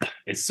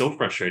 it's so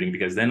frustrating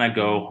because then I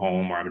go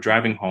home or I'm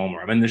driving home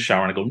or I'm in the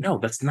shower and I go, no,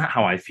 that's not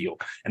how I feel.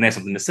 And I have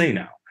something to say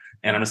now.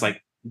 And I'm just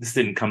like, this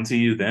didn't come to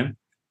you then.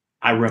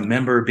 I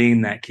remember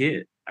being that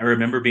kid. I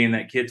remember being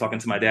that kid talking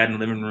to my dad in the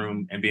living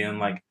room and being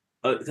like,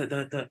 I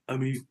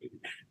mean,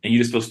 and you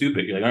just feel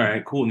stupid. You're like, all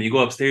right, cool. And then you go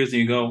upstairs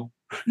and you go,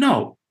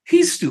 no,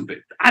 he's stupid.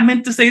 I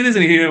meant to say this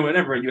and here,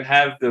 whatever. You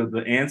have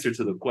the answer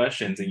to the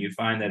questions and you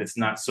find that it's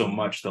not so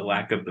much the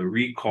lack of the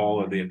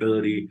recall or the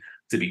ability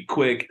to be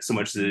quick, so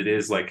much as it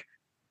is like,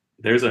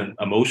 there's an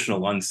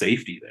emotional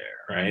unsafety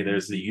there, right?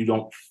 You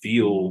don't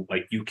feel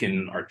like you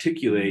can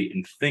articulate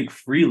and think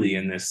freely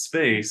in this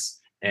space.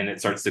 And it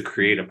starts to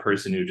create a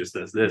person who just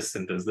does this.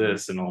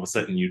 And all of a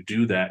sudden you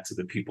do that to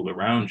the people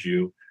around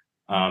you.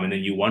 And then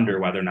you wonder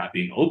why they're not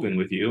being open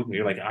with you.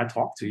 You're like, I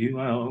talk to you,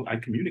 I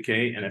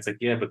communicate. And it's like,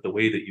 yeah, but the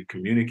way that you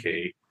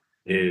communicate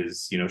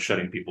is,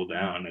 shutting people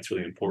down. That's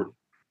really important.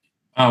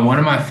 One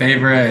of my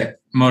favorite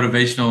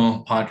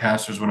motivational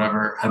podcasters,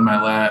 whatever, Ed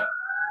Milet,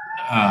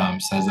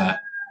 says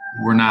that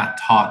we're not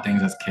taught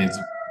things as kids.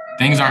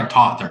 Things aren't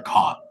taught, they're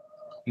caught.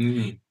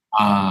 Mm-hmm.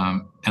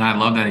 And I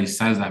love that he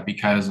says that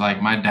because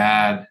like my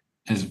dad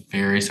is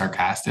very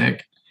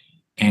sarcastic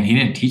and he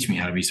didn't teach me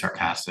how to be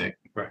sarcastic,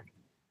 right?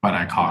 But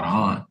I caught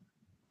on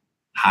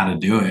how to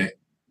do it.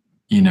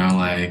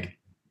 Like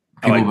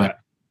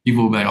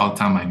people will be like all the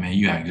time, like, man,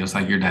 you act just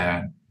like your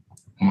dad.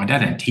 Well, my dad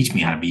didn't teach me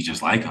how to be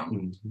just like him.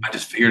 Mm-hmm. I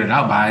just figured it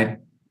out by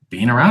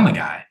being around the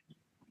guy.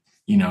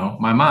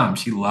 My mom,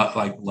 she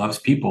loves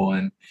people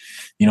and,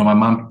 my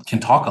mom can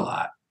talk a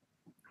lot.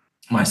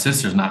 My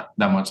sister's not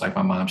that much like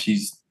my mom.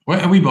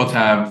 We both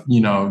have,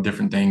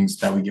 different things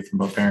that we get from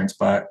both parents,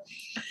 but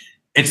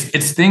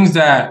it's things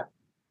that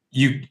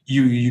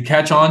you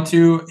catch on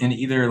to and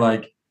either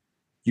like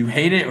you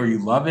hate it or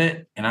you love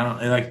it. And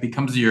it like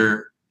becomes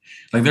your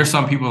Like there's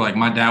some people like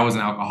my dad was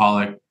an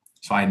alcoholic,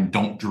 so I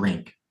don't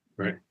drink.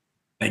 Right.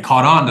 They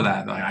caught on to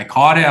that. Like I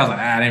caught it. I was like,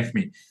 that ain't for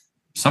me.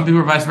 Some people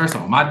are vice versa.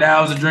 My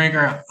dad was a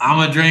drinker.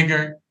 I'm a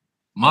drinker.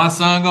 My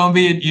son gonna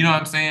be, you know what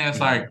I'm saying? It's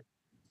like,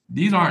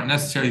 these aren't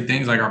necessarily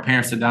things like our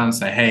parents sit down and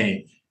say,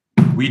 hey,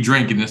 we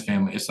drink in this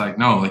family. It's like,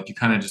 no, like you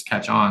kind of just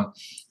catch on.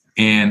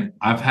 And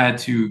I've had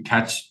to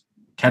catch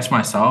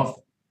myself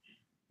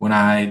when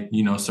I,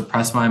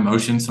 suppress my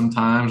emotions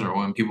sometimes, or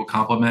when people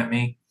compliment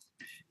me,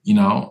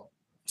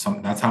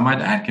 that's how my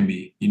dad can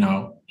be.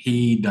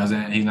 He's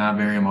not a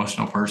very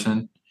emotional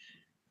person.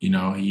 You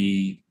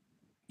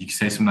can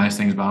say some nice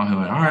things about him. He'll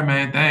be like, all right,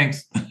 man,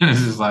 thanks.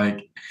 It's just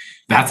like,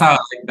 that's how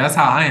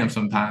I am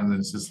sometimes. And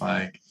it's just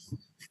like,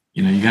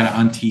 you got to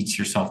unteach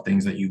yourself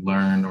things that you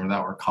learned or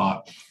that were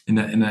caught. And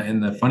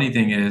the funny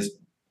thing is,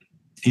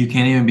 you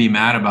can't even be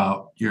mad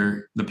about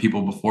the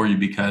people before you,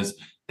 because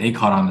they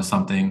caught on to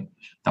something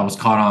that was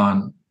caught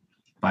on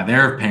by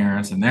their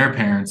parents and their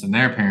parents and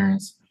their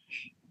parents.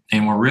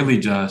 And we're really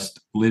just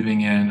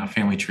living in a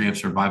family tree of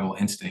survival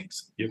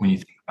instincts. Yep. When you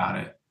think about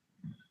it.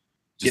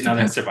 Getting out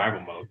of that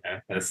survival mode,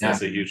 man. That's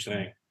a huge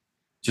thing.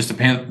 Just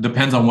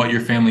depends on what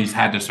your family's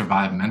had to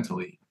survive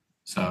mentally.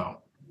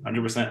 So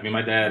 100%. I mean,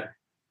 my dad,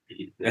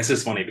 that's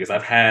just funny because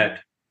I've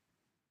had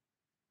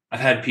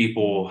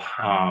people,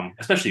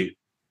 especially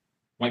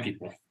white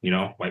people,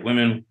 white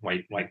women,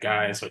 white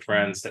guys, white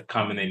friends that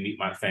come and they meet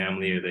my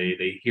family, or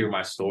they hear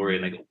my story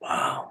and they go,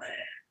 wow, man,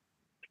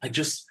 like,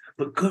 just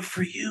look, good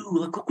for you.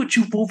 Look what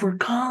you've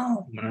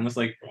overcome. And I'm just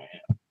like,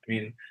 I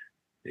mean,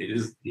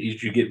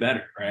 you get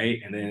better, right?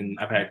 And then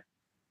I've had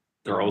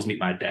girls meet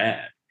my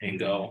dad and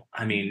go,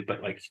 I mean,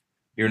 but like,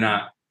 you're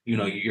not,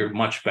 you're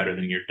much better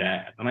than your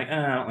dad. I'm like,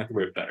 I don't like the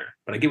word better,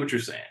 but I get what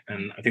you're saying.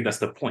 And I think that's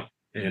the point.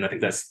 And I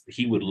think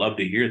he would love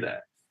to hear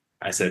that.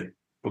 I said,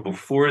 but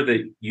before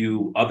that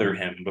you other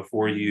him,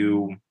 before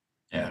you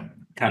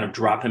kind of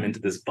drop him into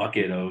this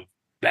bucket of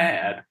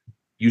bad,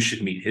 you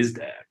should meet his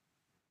dad.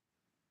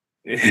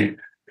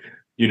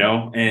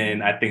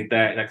 And I think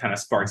that kind of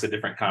sparks a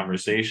different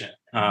conversation.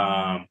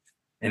 And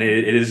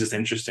it is just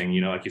interesting,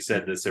 like you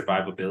said, the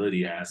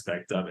survivability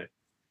aspect of it.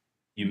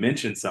 You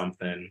mentioned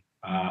something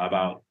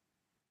about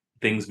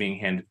things being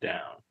handed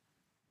down.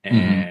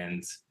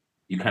 And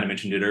you kind of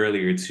mentioned it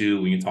earlier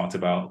too, when you talked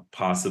about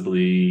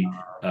possibly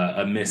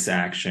a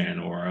misaction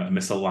or a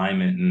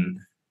misalignment in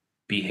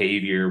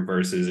behavior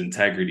versus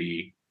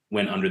integrity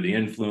when under the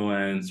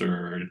influence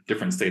or a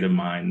different state of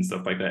mind and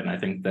stuff like that. And I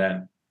think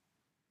that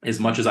as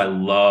much as I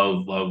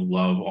love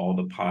all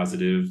the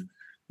positive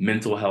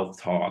mental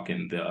health talk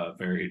and the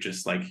very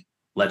just like,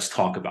 let's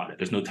talk about it.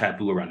 There's no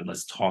taboo around it.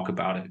 Let's talk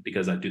about it,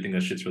 because I do think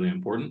that shit's really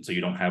important. So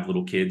you don't have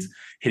little kids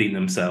hitting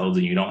themselves,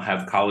 and you don't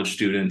have college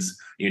students,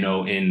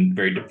 in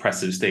very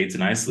depressive states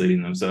and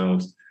isolating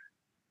themselves.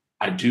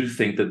 I do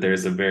think that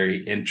there's a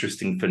very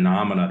interesting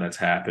phenomena that's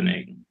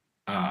happening,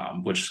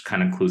 which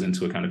kind of clues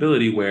into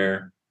accountability,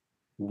 where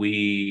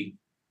we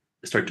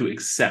start to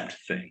accept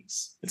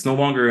things. It's no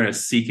longer a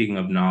seeking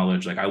of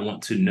knowledge. Like, I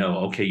want to know,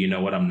 okay, you know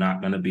what? I'm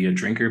not going to be a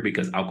drinker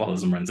because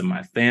alcoholism runs in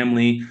my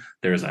family.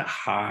 There's a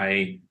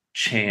high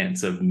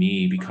chance of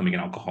me becoming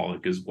an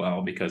alcoholic as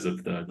well because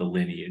of the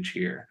lineage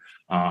here.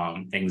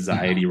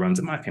 Anxiety runs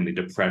in my family.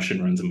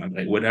 Depression runs in my,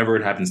 like, whatever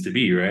it happens to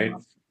be, right?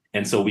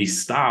 And so we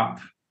stop,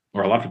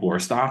 or a lot of people are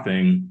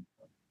stopping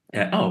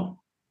at, oh,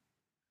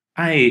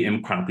 I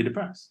am chronically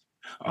depressed.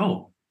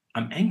 Oh,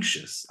 I'm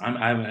anxious.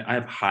 I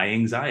have high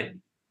anxiety.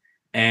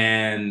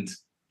 And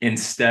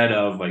instead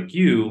of like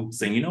you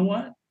saying, you know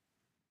what,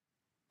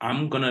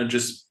 I'm going to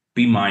just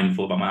be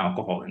mindful about my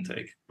alcohol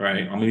intake,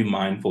 right? I'm going to be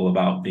mindful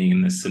about being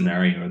in this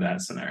scenario or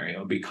that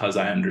scenario because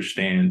I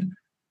understand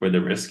where the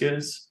risk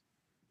is.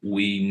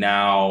 We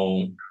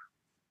now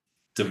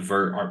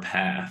divert our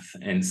path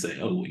and say,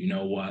 oh, you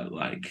know what,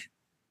 like,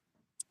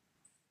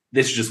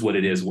 this is just what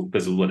it is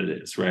because of what it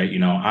is, right?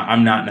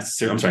 I'm not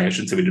necessarily, I'm sorry, I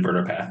shouldn't say we divert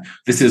our path.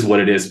 This is what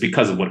it is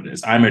because of what it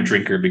is. I'm a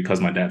drinker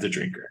because my dad's a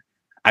drinker.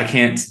 I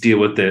can't deal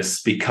with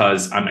this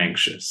because I'm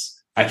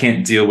anxious. I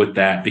can't deal with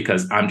that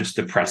because I'm just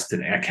depressed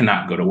today. I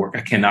cannot go to work.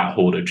 I cannot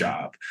hold a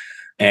job.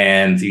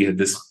 And you have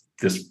this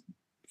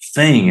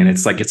thing. And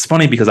it's like, it's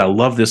funny because I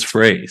love this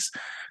phrase.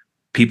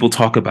 People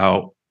talk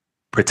about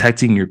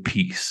protecting your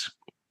peace.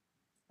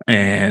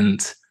 And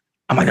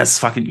I'm like, that's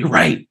fucking, you're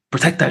right.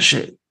 Protect that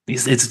shit.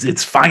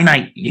 It's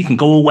finite. It can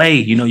go away.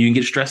 You can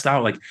get stressed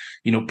out. Like,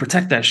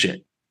 protect that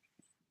shit.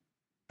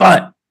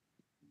 But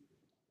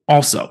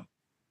also,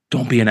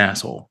 don't be an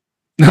asshole.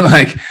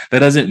 Like, that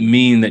doesn't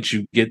mean that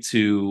you get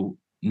to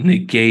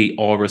negate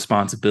all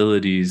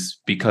responsibilities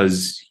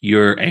because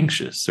you're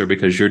anxious or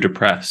because you're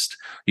depressed.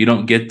 You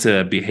don't get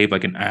to behave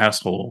like an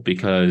asshole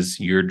because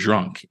you're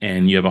drunk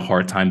and you have a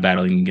hard time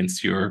battling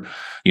against your,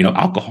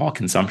 alcohol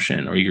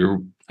consumption or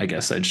your, I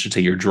guess I should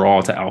say, your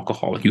draw to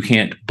alcohol. You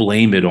can't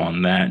blame it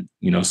on that,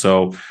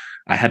 So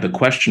I had the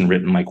question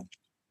written, like,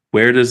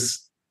 where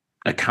does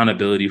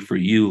accountability for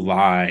you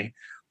lie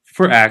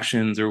for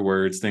actions or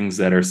words, things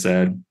that are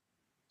said,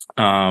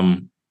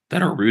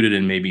 that are rooted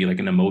in maybe like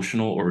an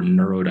emotional or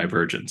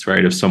neurodivergence,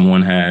 right? If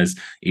someone has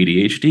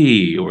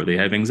ADHD or they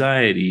have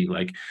anxiety,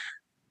 like,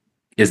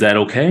 is that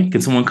okay?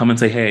 Can someone come and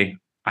say, hey,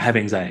 I have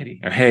anxiety,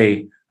 or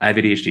hey, I have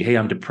ADHD, hey,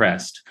 I'm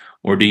depressed?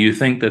 Or do you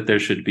think that there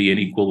should be an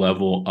equal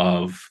level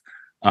of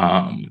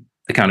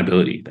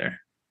accountability there?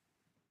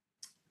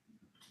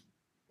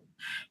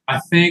 I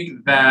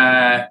think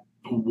that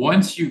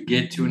once you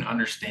get to an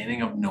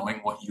understanding of knowing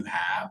what you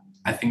have,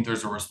 I think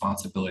there's a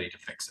responsibility to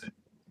fix it.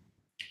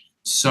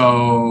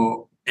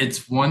 So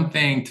it's one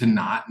thing to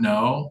not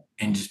know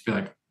and just be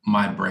like,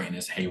 my brain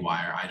is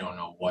haywire. I don't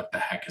know what the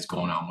heck is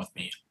going on with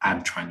me.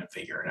 I'm trying to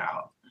figure it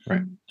out.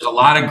 Right. There's a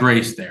lot of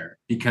grace there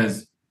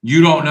because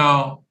you don't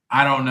know.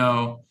 I don't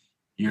know.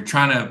 You're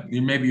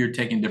maybe you're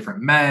taking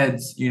different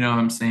meds, you know what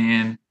I'm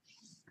saying?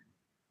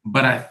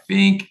 But I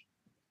think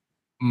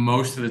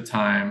most of the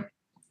time,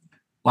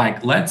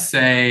 like, let's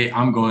say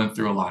I'm going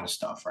through a lot of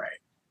stuff, right?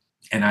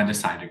 And I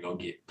decide to go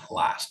get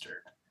plastered.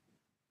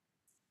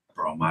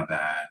 Bro, my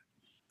bad.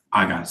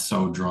 I got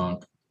so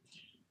drunk.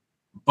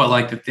 But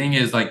like the thing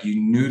is, like, you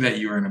knew that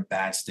you were in a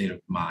bad state of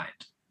mind.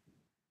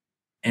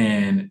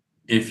 And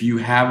if you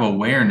have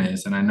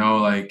awareness, and I know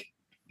like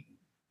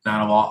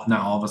not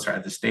all of us are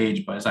at the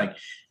stage, but it's like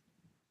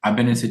I've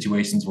been in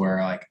situations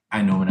where like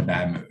I know I'm in a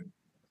bad mood.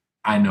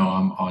 I know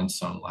I'm on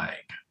some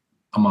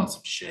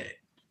shit.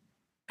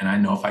 And I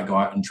know if I go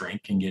out and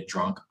drink and get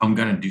drunk, I'm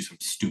gonna do some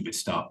stupid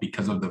stuff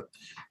because of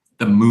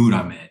the mood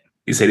I'm in.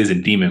 You say this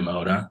in demon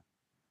mode, huh?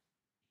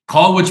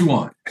 Call it what you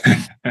want.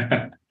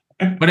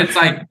 But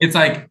it's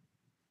like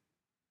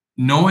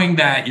knowing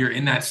that you're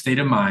in that state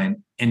of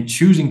mind and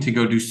choosing to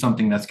go do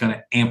something that's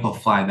gonna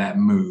amplify that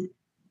mood.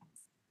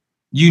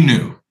 You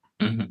knew.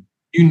 Mm-hmm.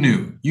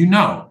 You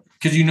know,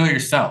 because you know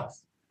yourself.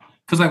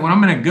 Because like when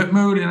I'm in a good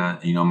mood and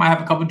I might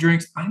have a couple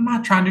drinks, I'm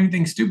not trying to do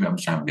anything stupid. I'm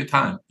just trying to have a good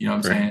time. You know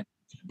what I'm saying?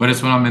 But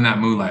it's when I'm in that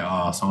mood, like,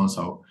 oh,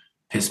 so-and-so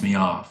pissed me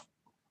off.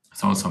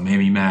 So-and-so made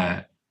me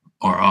mad.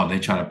 Or, oh, they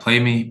try to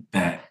play me.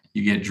 That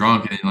you get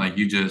drunk and like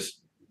you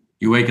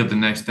wake up the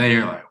next day,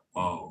 you're like,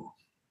 whoa.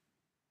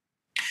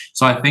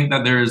 So I think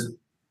that there's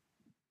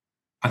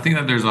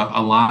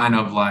a line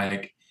of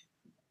like,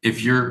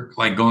 if you're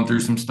like going through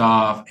some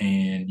stuff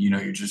and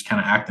you're just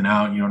kind of acting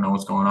out, you don't know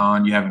what's going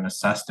on, you haven't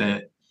assessed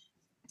it,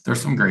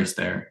 there's some grace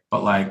there.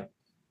 But like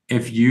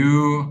if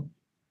you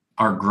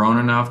are grown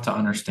enough to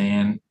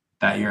understand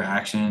that your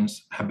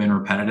actions have been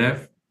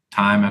repetitive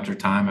time after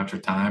time after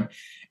time,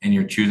 and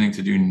you're choosing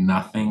to do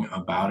nothing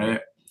about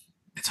it,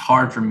 it's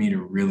hard for me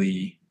to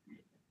really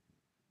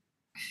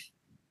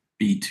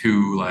be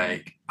too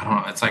like, I don't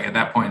know. It's like at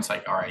that point, it's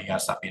like, all right, you gotta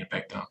stop being a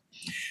victim.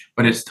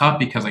 But it's tough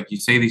because like you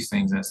say these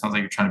things and it sounds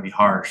like you're trying to be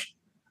harsh.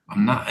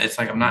 I'm not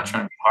trying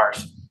to be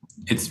harsh.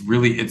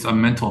 It's a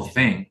mental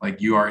thing.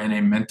 Like you are in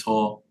a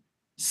mental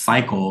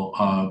cycle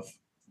of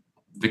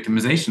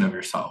victimization of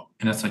yourself.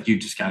 And it's like you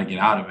just got to get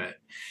out of it.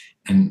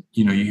 And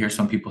you hear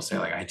some people say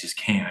like I just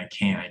can't, I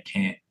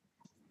can't.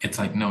 It's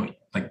like no,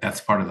 like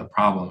that's part of the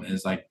problem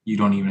is like you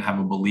don't even have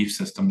a belief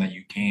system that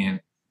you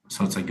can.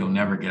 So it's like you'll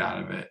never get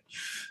out of it.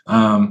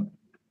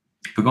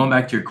 But going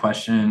back to your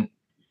question,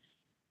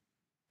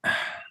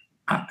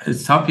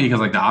 it's tough because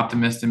like the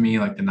optimist in me,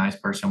 like the nice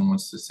person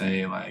wants to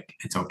say like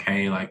it's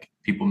okay, like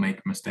people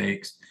make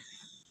mistakes.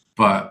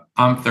 But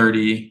I'm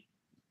 30,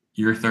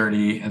 you're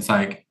 30. It's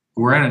like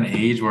we're at an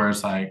age where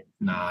it's like,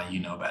 nah, you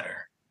know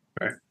better.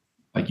 Right.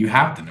 Like you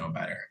have to know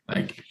better.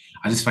 Like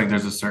I just feel like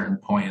there's a certain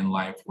point in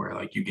life where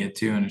like you get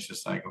to and it's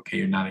just like, okay,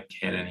 you're not a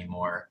kid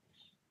anymore.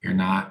 You're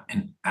not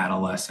an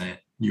adolescent.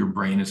 Your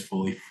brain is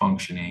fully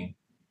functioning.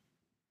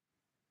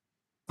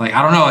 Like,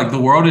 I don't know, like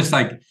the world is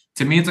like,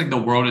 to me, it's like the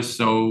world is it's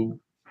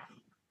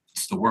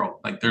the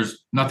world. Like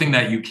there's nothing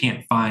that you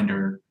can't find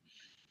or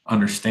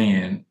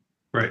understand.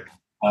 Right.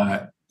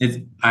 I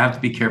have to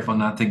be careful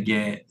not to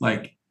get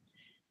like,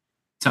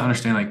 to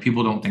understand like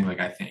people don't think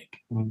like I think.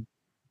 Mm-hmm.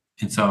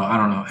 And so I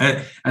don't know.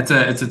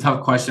 It's a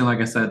tough question. Like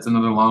I said, it's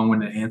another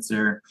long-winded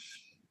answer.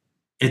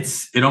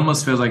 It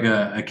almost feels like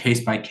a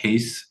case by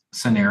case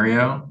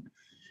scenario.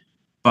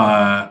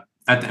 But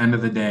at the end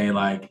of the day,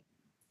 like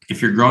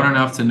if you're grown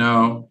enough to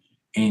know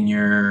and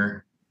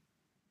you're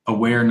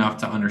aware enough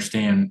to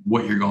understand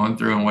what you're going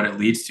through and what it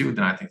leads to,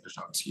 then I think there's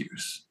no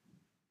excuse.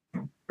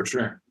 For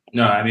sure.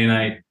 No, I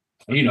mean,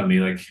 you know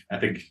me, like I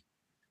think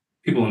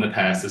people in the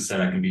past have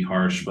said I can be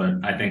harsh, but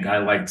I think I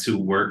like to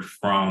work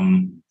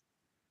from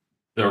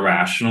the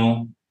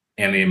rational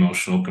and the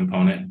emotional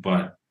component,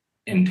 but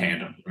in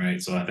tandem,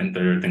 right? So I think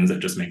there are things that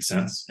just make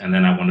sense. And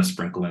then I want to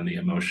sprinkle in the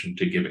emotion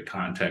to give it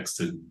context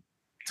to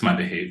my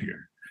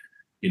behavior.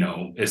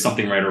 Is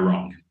something right or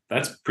wrong?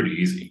 That's pretty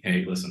easy.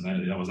 Hey, listen,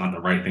 that was not the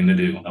right thing to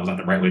do. That was not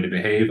the right way to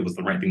behave. It was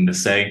the right thing to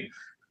say.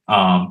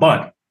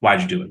 But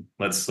why'd you do it?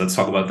 Let's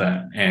talk about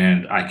that.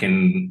 And I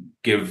can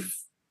give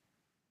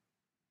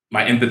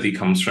my empathy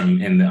comes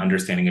from in the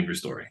understanding of your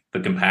story. The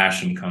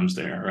compassion comes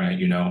there, right?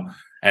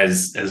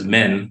 As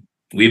men,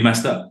 we've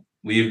messed up.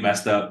 We've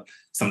messed up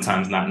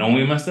sometimes not knowing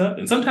we messed up,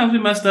 and sometimes we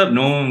messed up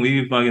knowing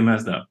we fucking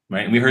messed up,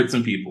 right? And we hurt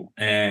some people.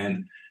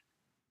 And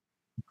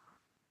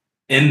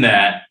in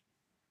that,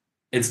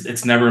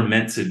 it's never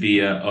meant to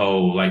be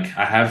like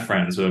I have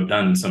friends who have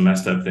done some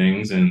messed up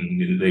things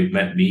and they've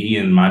met me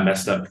in my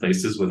messed up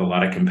places with a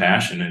lot of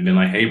compassion and been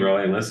like, hey bro,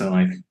 hey listen,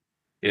 like,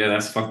 yeah,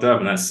 that's fucked up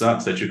and that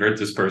sucks that you hurt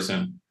this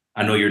person.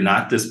 I know you're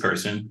not this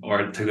person,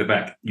 or take it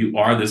back, you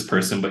are this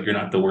person, but you're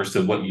not the worst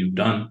of what you've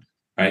done.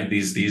 Right.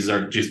 These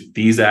are just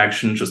these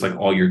actions, just like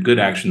all your good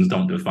actions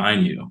don't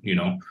define you. You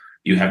know,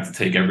 you have to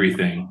take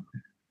everything.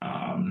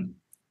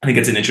 I think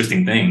it's an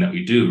interesting thing that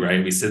we do,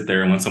 right? We sit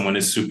there and when someone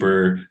is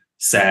super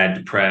sad,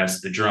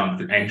 depressed, they're drunk,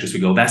 they're anxious, we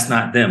go, that's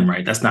not them,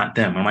 right? That's not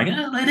them. I'm like,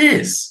 yeah, it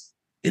is.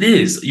 It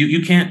is.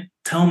 You can't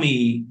tell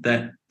me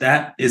that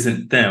that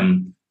isn't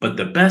them, but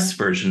the best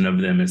version of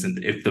them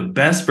isn't. If the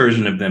best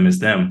version of them is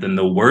them, then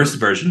the worst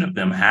version of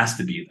them has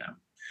to be them.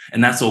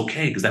 And that's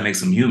okay because that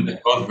makes them human.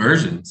 Both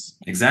versions.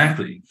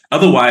 Exactly.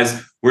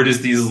 Otherwise, we're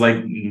just these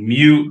like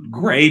mute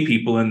gray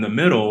people in the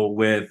middle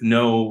with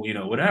no,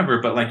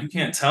 whatever. But like, you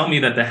can't tell me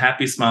that the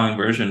happy, smiling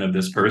version of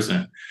this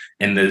person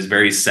and this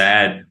very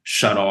sad,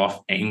 shut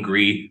off,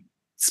 angry,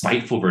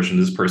 spiteful version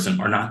of this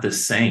person are not the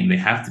same. They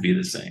have to be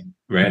the same,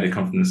 right? They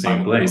come from the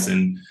same place.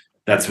 And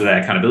that's where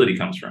that accountability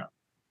comes from.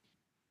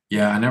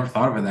 Yeah, I never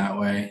thought of it that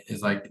way.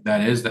 It's like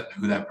that is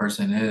who that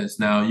person is.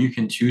 Now you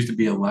can choose to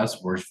be a worse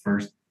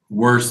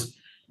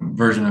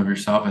version of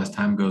yourself as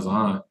time goes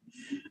on.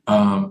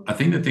 I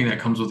think the thing that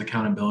comes with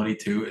accountability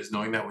too is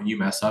knowing that when you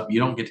mess up,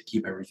 you don't get to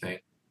keep everything.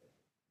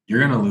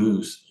 You're gonna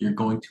lose. You're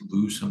going to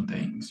lose some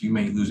things. You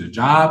may lose a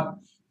job.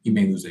 You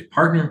may lose a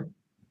partner.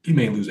 You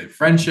may lose a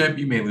friendship.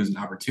 You may lose an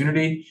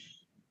opportunity.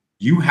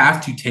 You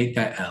have to take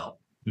that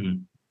L.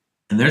 Mm-hmm.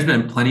 And there's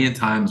been plenty of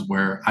times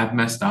where I've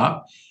messed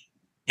up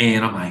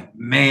and I'm like,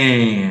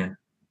 man,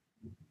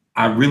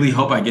 I really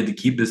hope I get to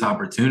keep this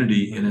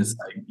opportunity. And it's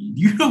like,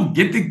 you don't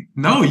get to,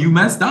 no, you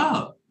messed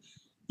up.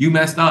 You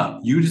messed up.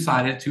 You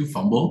decided to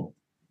fumble.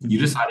 You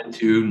decided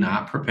to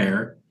not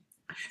prepare.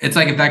 It's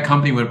like if that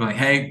company would have been like,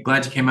 hey,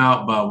 glad you came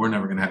out, but we're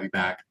never going to have you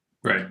back.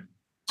 Right.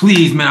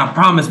 Please, man, I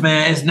promise,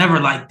 man, it's never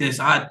like this.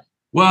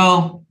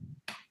 Well,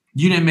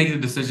 you didn't make the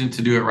decision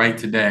to do it right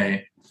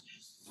today.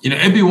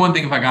 It'd be one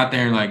thing if I got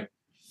there and like,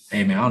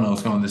 hey, man, I don't know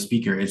what's going on with the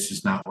speaker. It's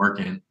just not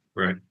working.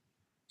 Right.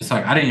 It's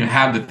like I didn't even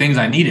have the things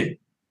I needed.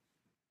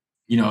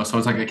 So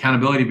it's like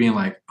accountability being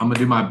like, I'm going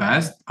to do my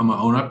best. I'm going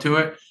to own up to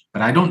it,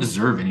 but I don't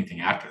deserve anything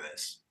after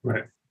this.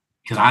 Right.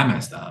 Because I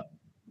messed up.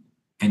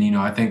 And,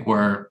 I think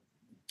where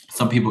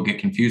some people get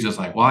confused, it's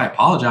like, well, I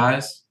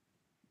apologize.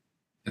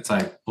 It's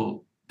like,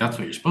 well, that's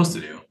what you're supposed to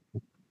do.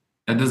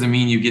 That doesn't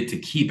mean you get to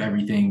keep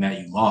everything that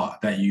you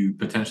lost, that you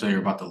potentially are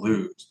about to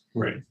lose.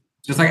 Right.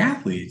 Just like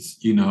athletes,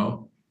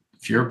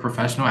 if you're a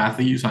professional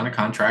athlete, you sign a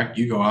contract,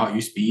 you go out,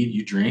 you speed,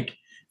 you drink,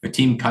 the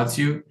team cuts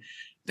you.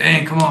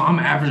 Dang, come on, I'm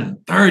averaging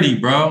 30,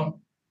 bro.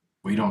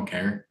 We don't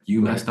care.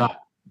 You messed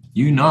up.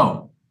 You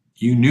knew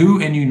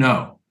and you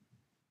know.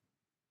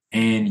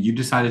 And you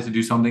decided to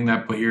do something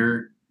that put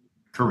your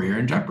career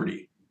in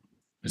jeopardy.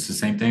 It's the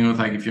same thing with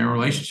like if you're in a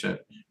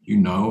relationship, you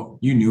knew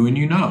and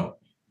you know.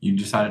 You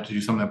decided to do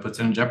something that puts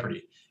it in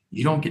jeopardy.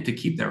 You don't get to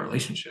keep that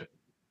relationship.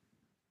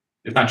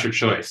 It's not your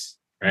choice,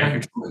 right? Not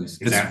your choice.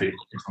 Exactly. It's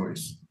your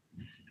choice.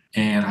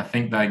 And I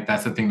think like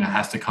that's the thing that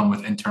has to come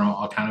with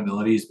internal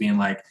accountability is being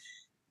like,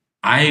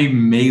 I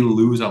may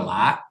lose a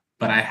lot,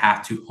 but I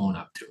have to own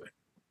up to it.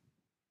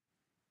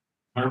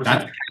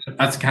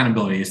 That's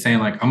accountability. It's saying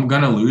like, I'm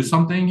going to lose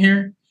something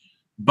here,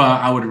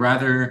 but I would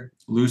rather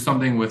lose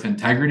something with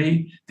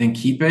integrity than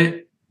keep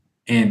it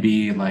and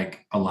be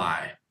like a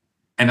lie.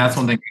 And that's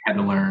one thing I had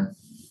to learn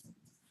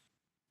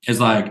is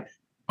like,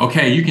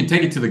 okay, you can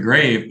take it to the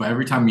grave, but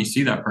every time you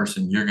see that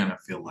person, you're going to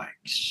feel like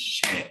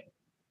shit.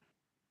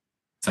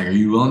 It's like, are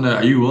you willing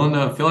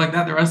to feel like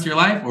that the rest of your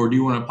life? Or do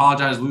you want to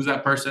apologize, lose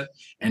that person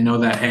and know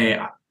that, hey,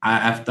 I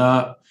effed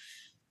up.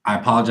 I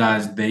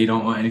apologize. They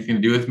don't want anything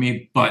to do with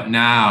me. But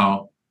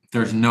now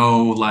there's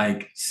no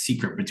like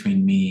secret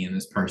between me and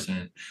this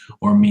person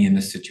or me and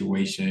this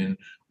situation.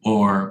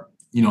 Or,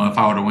 if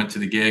I would have went to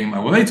the gig, I'm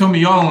like, well, they told me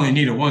y'all only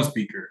needed one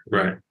speaker.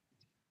 Right.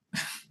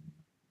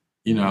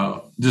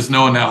 Just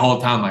knowing that whole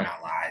time, like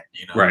I lied,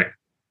 Right.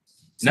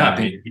 So no, I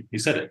mean, you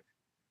said it.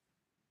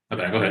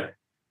 Okay, go ahead.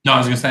 No, I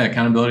was gonna say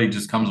accountability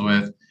just comes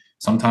with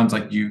sometimes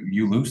like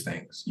you lose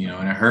things,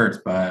 and it hurts,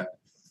 but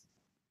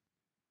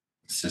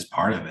it's just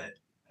part of it.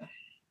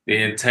 The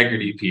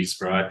integrity piece,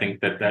 bro. I think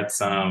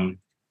that's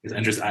is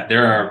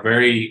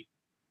interesting.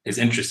 It's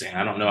interesting.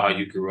 I don't know how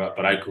you grew up,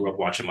 but I grew up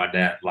watching my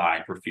dad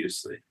lie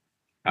profusely.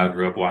 I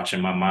grew up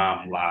watching my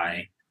mom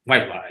lie,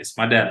 white lies.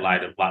 My dad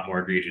lied a lot more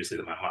egregiously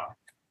than my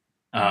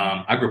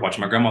mom. I grew up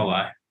watching my grandma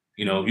lie,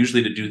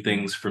 usually to do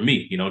things for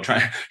me,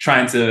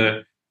 trying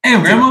to.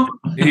 Damn, grandma.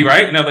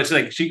 Right? No, but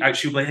she'd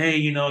be like, hey,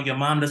 your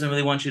mom doesn't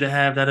really want you to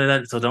have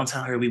that. So don't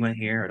tell her we went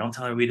here or don't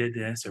tell her we did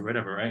this or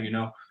whatever, right?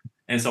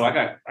 And so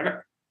I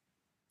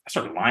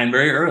started lying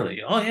very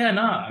early. Oh yeah,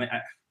 nah. I mean,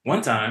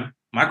 one time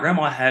my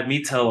grandma had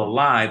me tell a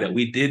lie that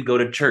we did go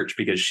to church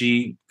because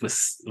she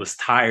was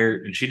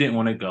tired and she didn't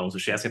want to go. So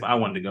she asked if I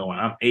wanted to go and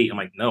I'm 8. I'm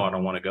like, no, I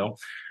don't want to go.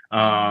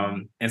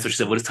 And so she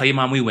said, well, just tell your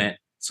mom we went.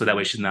 So that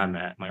way she's not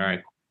mad. I'm like, all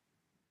right.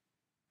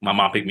 My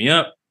mom picked me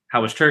up.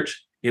 How was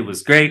church? It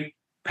was great.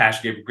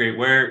 Pastor gave a great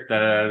word,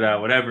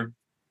 whatever.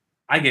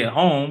 I get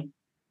home,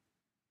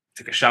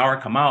 took a shower,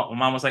 come out. My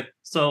mom was like,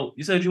 so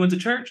you said you went to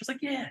church? I was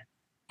like, yeah.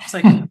 It's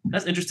like,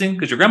 that's interesting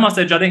because your grandma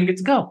said y'all didn't get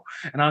to go.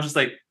 And I was just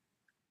like,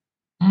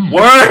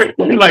 word?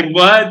 Like,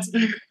 what?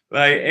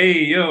 Like,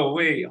 hey, yo,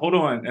 wait, hold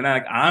on. And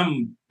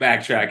I'm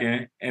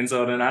backtracking. And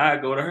so then I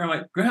go to her, I'm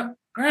like,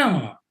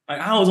 grandma, like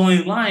I was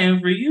only lying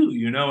for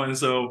you, And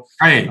so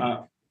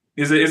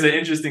it's an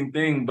interesting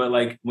thing. But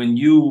like when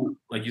you,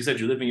 like you said,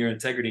 you live in your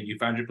integrity, you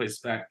find your place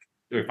back,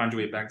 or find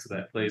your way back to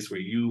that place where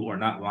you are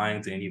not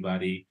lying to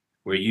anybody,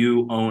 where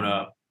you own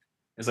up.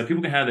 It's like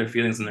people can have their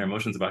feelings and their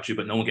emotions about you,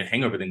 but no one can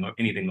hang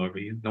anything over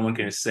you. No one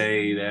can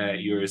say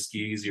that you're a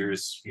skis, you're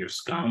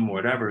scum, or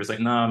whatever. It's like,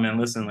 nah, man,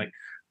 listen, like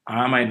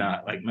I might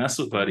not like mess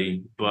with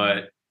Buddy,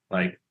 but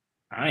like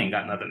I ain't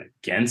got nothing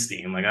against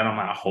him. Like I'm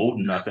not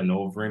holding nothing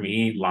over him.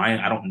 He ain't lying.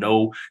 I don't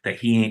know that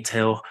he ain't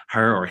tell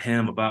her or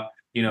him about,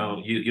 you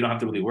don't have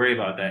to really worry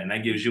about that. And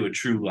that gives you a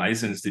true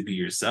license to be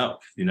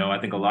yourself. I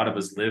think a lot of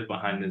us live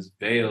behind this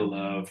veil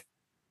of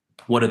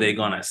what are they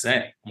gonna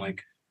say?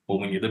 Like, well,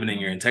 when you're living in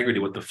your integrity,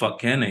 what the fuck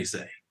can they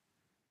say?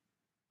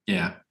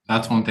 Yeah,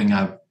 that's one thing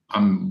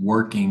I'm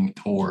working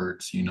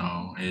towards,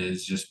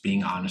 is just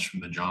being honest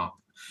from the jump,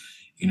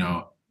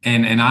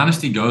 and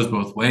honesty goes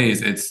both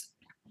ways. It's,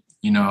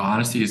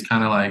 honesty is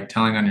kind of like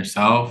telling on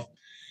yourself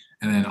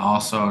and then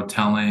also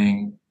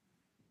telling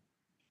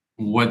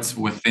what's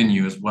within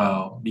you as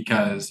well,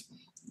 because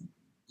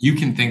you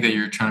can think that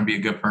you're trying to be a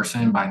good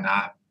person by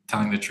not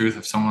telling the truth.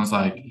 If someone's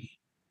like,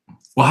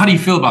 well, how do you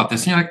feel about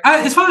this? And you're like,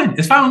 it's fine.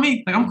 It's fine with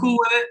me. Like, I'm cool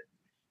with it.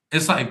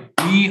 It's like,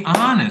 be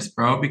honest,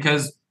 bro,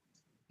 because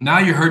now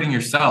you're hurting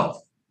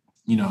yourself.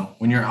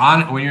 When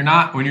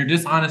you're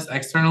dishonest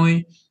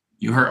externally,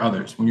 you hurt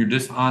others. When you're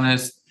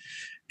dishonest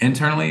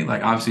internally,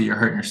 like obviously you're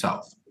hurting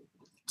yourself.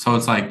 So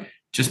it's like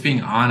just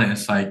being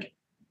honest, like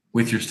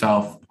with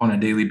yourself on a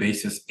daily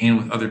basis and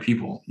with other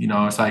people.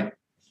 It's like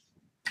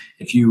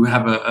if you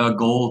have a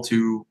goal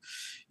to,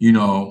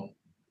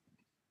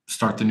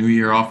 start the new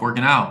year off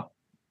working out,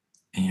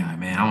 and you're like,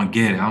 man, I'm gonna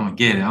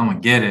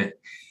get it.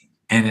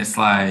 And it's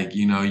like,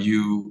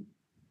 you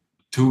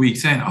 2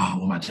 weeks in, oh,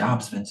 well, my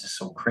job spends is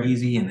so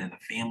crazy. And then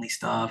the family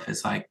stuff.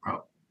 It's like,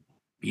 bro,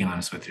 be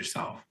honest with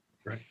yourself.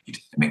 Right. You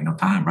just make no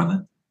time,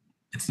 brother.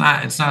 It's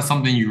not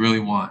something you really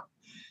want.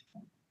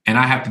 And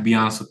I have to be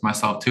honest with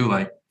myself too.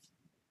 Like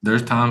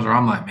there's times where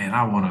I'm like, man,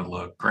 I want to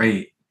look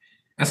great.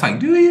 It's like,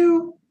 do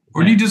you?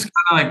 Or do you just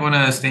kind of like want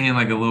to stay in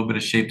like a little bit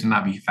of shape to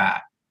not be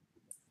fat?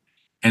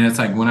 And it's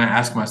like when I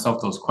ask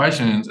myself those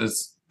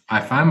questions,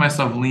 I find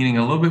myself leaning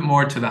a little bit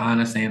more to the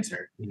honest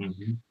answer.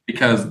 Mm-hmm.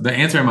 Because the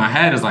answer in my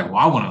head is like, well,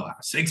 I want to have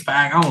a six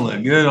pack. I want to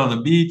look good on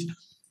the beach.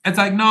 It's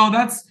like, no,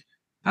 that's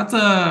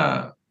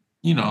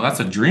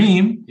a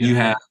dream you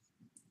have.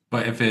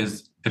 But if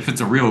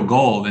it's a real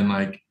goal, then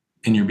like,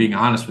 and you're being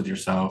honest with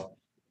yourself,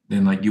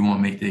 then like you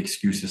won't make the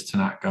excuses to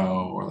not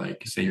go or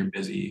like say you're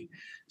busy.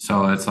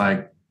 So it's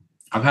like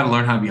I've had to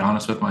learn how to be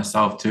honest with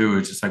myself too.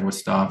 It's just like with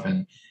stuff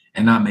and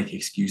not make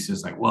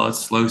excuses like, well, it's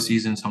slow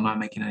season, so I'm not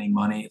making any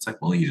money. It's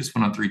like, well, you just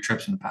went on 3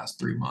 trips in the past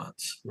 3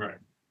 months. Right.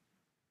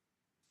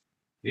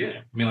 Yeah.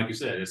 I mean, like you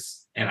said,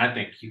 and I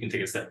think you can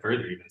take a step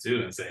further even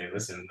too and say,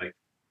 listen, like,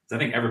 I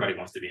think everybody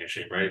wants to be in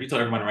shape, right? If you tell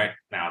everyone right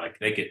now, like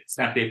they could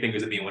snap their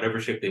fingers and be in whatever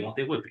shape they want,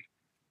 they would be.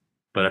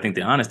 But I think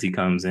the honesty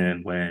comes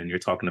in when you're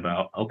talking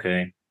about,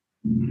 okay,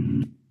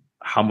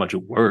 how much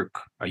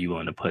work are you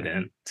willing to put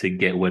in to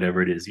get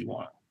whatever it is you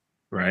want,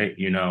 right?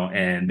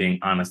 And being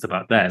honest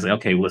about that. It's like,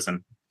 okay,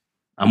 listen,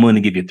 I'm willing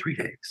to give you 3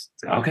 days.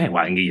 Like, okay,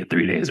 well, I can give you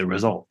 3 days of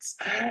results,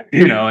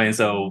 and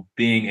so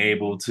being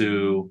able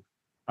to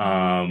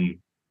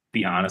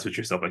be honest with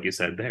yourself, like you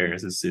said, there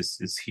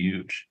is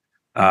huge.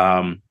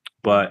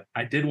 But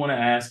I did want to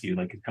ask you,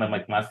 like, kind of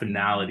like my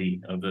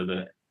finality of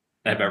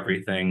of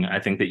everything. I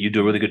think that you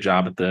do a really good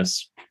job at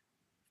this,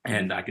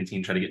 and I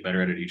continue to try to get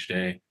better at it each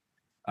day,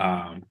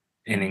 and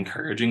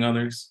encouraging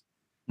others,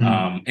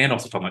 and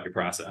also talking about your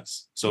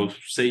process. So,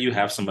 say you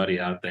have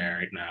somebody out there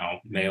right now,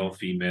 male,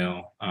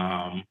 female,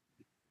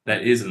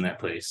 that is in that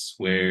place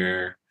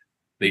where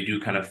they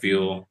do kind of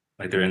feel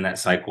like they're in that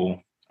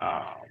cycle.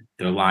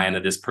 They're lying to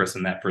this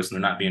person, that person.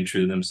 They're not being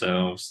true to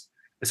themselves.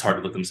 It's hard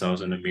to look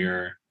themselves in the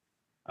mirror.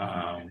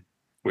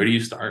 Where do you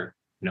start?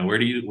 Where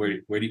do you,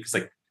 because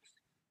like,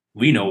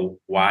 we know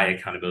why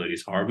accountability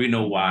is hard. We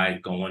know why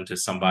going to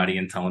somebody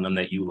and telling them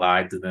that you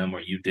lied to them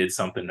or you did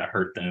something to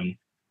hurt them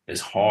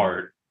is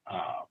hard.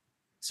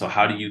 So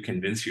how do you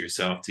convince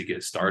yourself to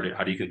get started?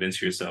 How do you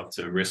convince yourself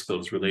to risk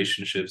those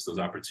relationships, those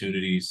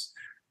opportunities?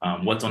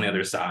 What's on the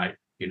other side,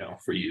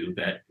 for you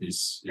that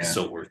is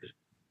so worth it?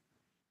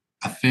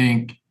 I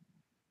think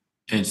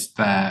it's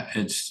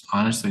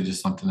honestly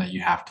just something that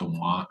you have to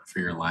want for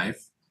your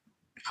life.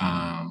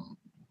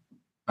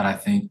 But I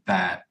think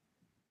that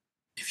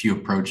if you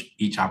approach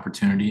each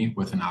opportunity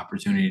with an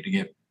opportunity to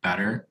get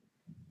better,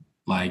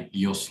 like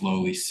you'll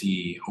slowly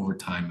see over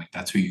time, like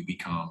that's who you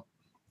become.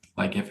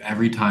 Like if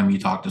every time you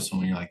talk to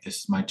someone, you're like, this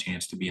is my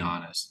chance to be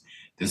honest.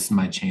 This is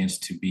my chance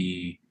to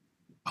be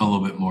a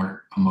little bit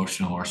more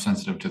emotional or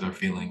sensitive to their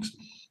feelings.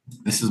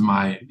 This is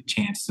my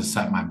chance to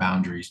set my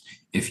boundaries.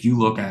 If you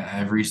look at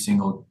every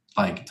single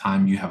like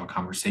time you have a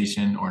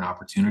conversation or an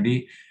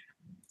opportunity,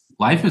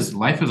 life is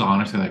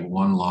honestly like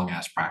one long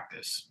ass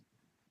practice.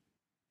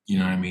 You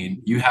know what I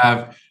mean? You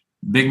have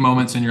big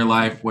moments in your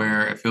life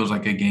where it feels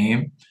like a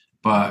game,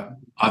 but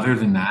other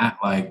than that,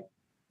 like,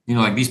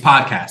 like these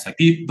podcasts,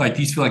 like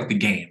these feel like the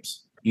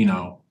games,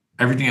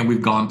 everything that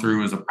we've gone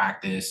through is a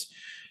practice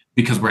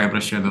because we're able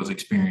to share those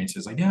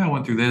experiences. Like, yeah, I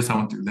went through this,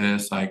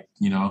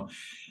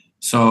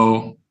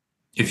 so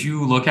if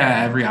you look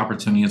at every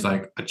opportunity as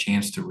like a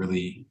chance to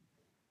really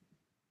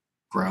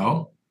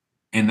grow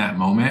in that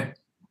moment,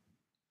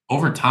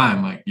 over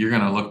time, like you're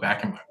gonna look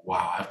back and be like,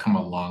 wow, I've come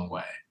a long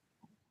way.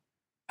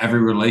 Every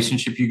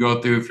relationship you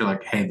go through, if you're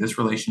like, hey, this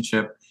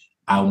relationship,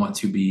 I want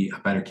to be a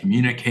better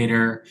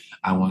communicator.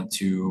 I want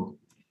to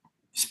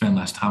spend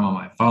less time on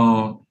my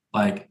phone.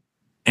 Like,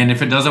 and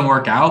if it doesn't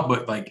work out,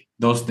 but like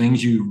those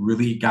things you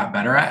really got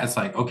better at, it's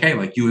like, okay,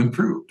 like you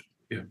improved.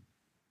 Yeah.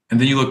 And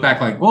then you look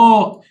back like,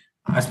 well,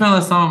 I spent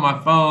less time on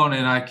my phone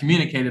and I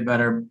communicated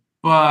better,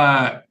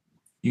 but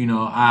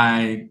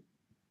I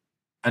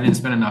didn't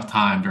spend enough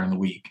time during the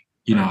week.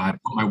 I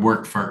put my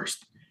work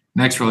first.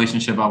 Next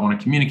relationship, I want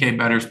to communicate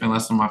better, spend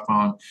less on my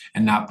phone,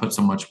 and not put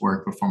so much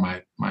work before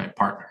my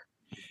partner.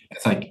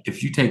 It's like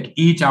if you take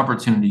each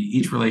opportunity,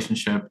 each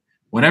relationship,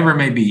 whatever it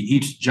may be,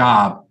 each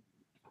job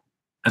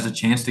as a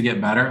chance to get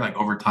better, like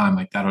over time,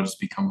 like that'll just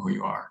become who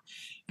you are.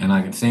 And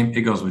like the same,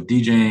 it goes with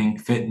DJing,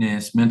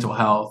 fitness, mental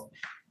health.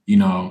 You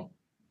know,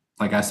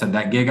 like I said,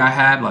 that gig I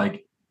had,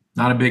 like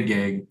not a big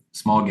gig,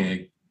 small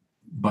gig,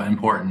 but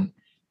important.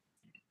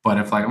 But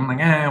if like I'm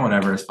like,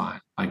 whatever, it's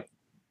fine. Like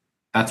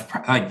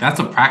that's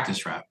a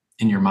practice rep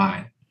in your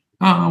mind.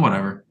 Oh,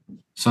 whatever.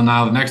 So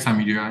now the next time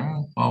you do, you're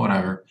like, well,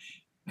 whatever.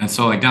 And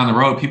so like down the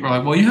road, people are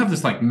like, well, you have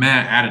this like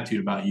mad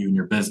attitude about you and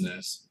your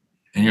business.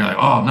 And you're like,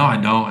 oh no, I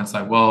don't. It's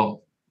like,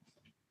 well,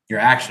 your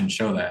actions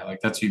show that. Like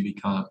that's who you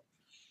become.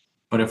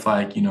 But if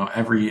like,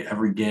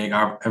 every gig,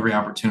 every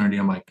opportunity,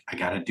 I'm like, I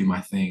gotta do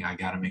my thing. I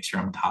gotta make sure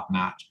I'm top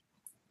notch.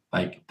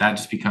 Like that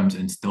just becomes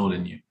instilled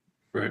in you.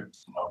 Right.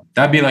 So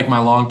that'd be like my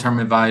long-term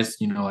advice.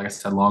 Like I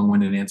said,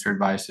 long-winded answer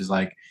advice is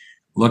like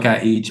look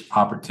at each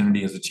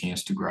opportunity as a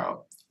chance to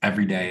grow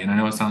every day. And I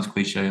know it sounds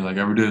cliche, like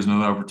every day is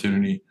another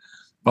opportunity,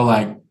 but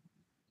like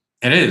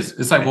it is.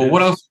 It's like, well,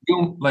 what else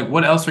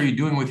what else are you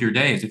doing with your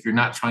days if you're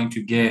not trying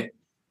to get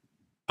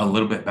a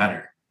little bit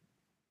better?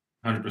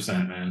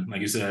 100%, man.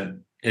 Like you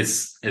said,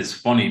 it's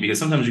funny because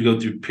sometimes you go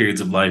through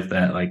periods of life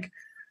that like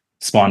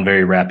spawn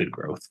very rapid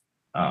growth.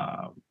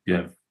 You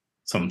have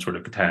some sort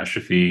of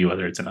catastrophe,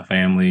 whether it's in a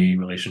family,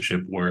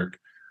 relationship, work,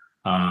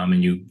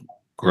 and you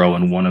grow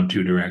in one of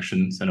two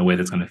directions in a way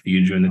that's going to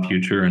feed you in the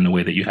future and the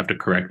way that you have to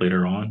correct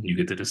later on. You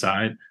get to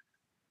decide.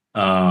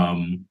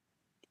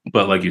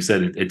 But like you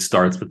said, it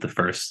starts with the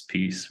first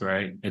piece,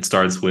 right? It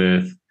starts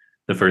with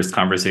the first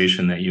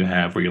conversation that you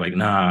have where you're like,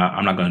 nah,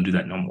 I'm not going to do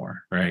that no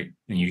more, right?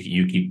 And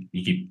you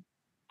keep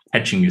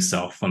catching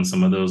yourself on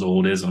some of those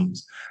old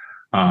isms.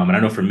 And I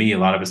know for me, a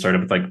lot of it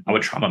started with like, I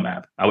would trauma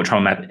map. I would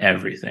trauma map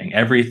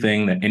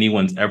everything that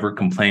anyone's ever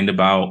complained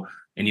about,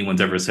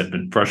 anyone's ever said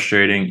been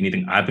frustrating,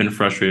 anything I've been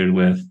frustrated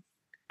with.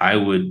 I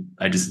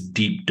just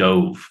deep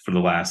dove for the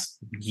last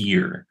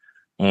year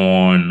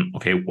on,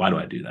 okay, why do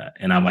I do that?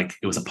 And I'm like,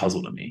 it was a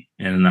puzzle to me.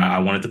 And I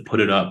wanted to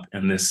put it up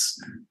in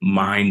this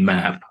mind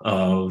map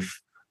of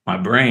my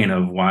brain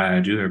of why I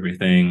do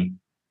everything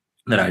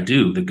that I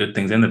do, the good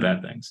things and the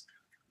bad things.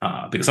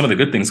 Because some of the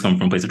good things come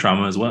from a place of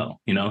trauma as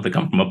well. They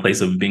come from a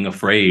place of being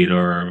afraid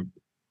or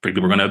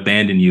people are going to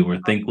abandon you or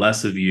think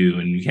less of you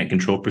and you can't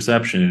control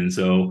perception. And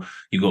so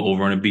you go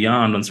over and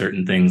beyond on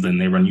certain things and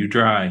they run you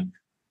dry,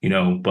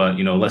 but,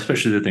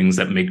 especially the things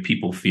that make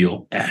people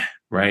feel,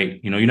 right?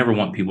 You never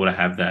want people to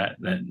have that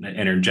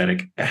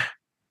energetic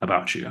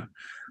about you.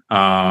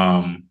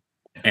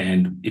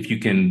 And if you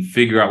can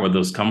figure out where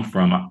those come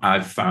from,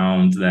 I've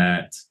found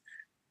that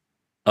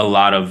a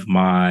lot of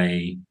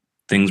my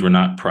things were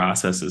not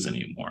processes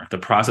anymore. The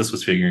process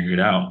was figuring it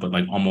out, but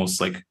like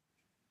almost like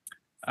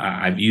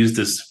I've used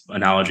this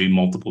analogy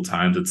multiple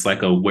times. It's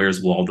like a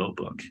Where's Waldo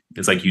book.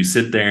 It's like you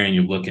sit there and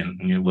you're looking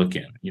and you're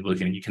looking and you're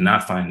looking and you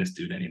cannot find this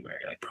dude anywhere.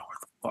 You're like, bro,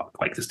 what the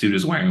fuck? Like this dude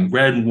is wearing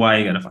red and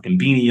white, got a fucking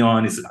beanie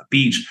on. He's at a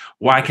beach.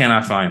 Why can't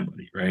I find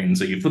buddy? Right. And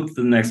so you flip to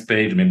the next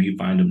page, maybe you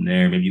find him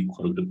there. Maybe you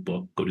close the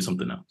book, go do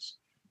something else.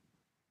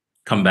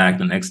 Come back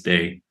the next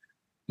day,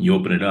 you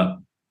open it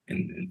up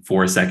in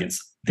 4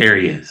 seconds. There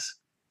he is.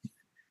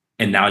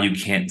 And now you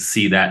can't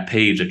see that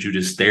page that you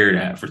just stared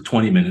at for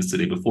 20 minutes the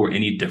day before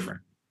any different.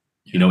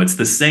 It's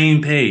the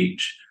same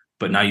page,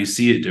 but now you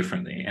see it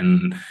differently.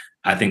 And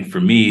I think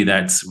for me,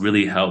 that's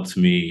really helped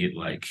me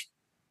like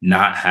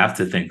not have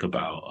to think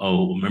about,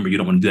 oh, remember, you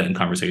don't want to do that in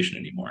conversation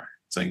anymore.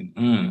 It's like,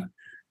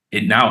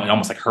 it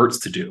almost like hurts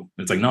to do.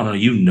 It's like, no,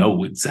 you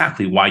know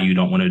exactly why you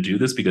don't want to do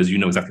this because you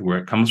know exactly where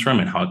it comes from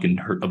and how it can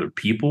hurt other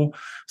people.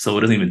 So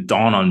it doesn't even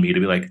dawn on me to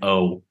be like,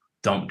 oh,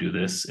 don't do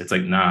this. It's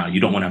like, you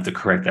don't want to have to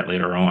correct that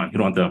later on. You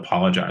don't have to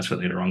apologize for it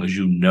later on because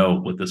you know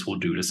what this will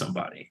do to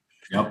somebody.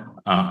 Yep.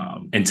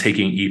 And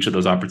taking each of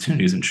those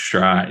opportunities in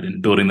stride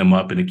and building them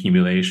up in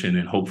accumulation,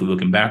 and hopefully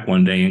looking back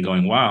one day and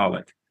going, wow,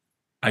 like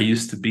I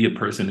used to be a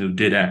person who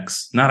did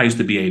X. Not I used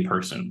to be a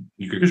person,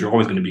 because you're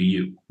always going to be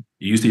you.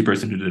 You used to be a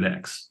person who did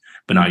X,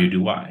 but now you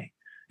do Y.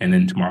 And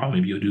then tomorrow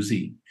maybe you'll do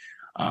Z.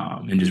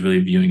 And just really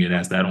viewing it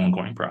as that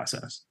ongoing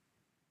process.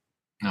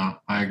 No,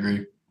 I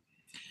agree.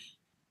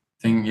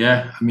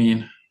 I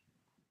mean,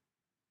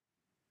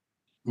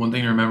 one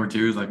thing to remember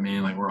too is like,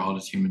 man, like we're all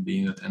just human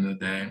beings at the end of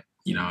the day,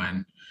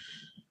 and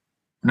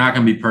we're not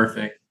going to be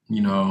perfect,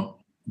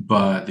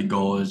 but the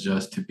goal is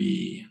just to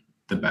be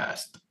the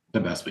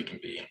best we can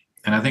be.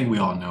 And I think we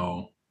all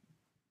know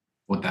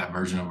what that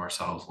version of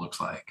ourselves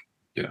looks like.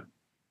 Yeah.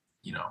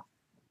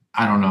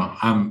 I don't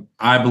know.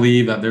 I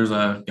believe that there's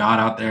a God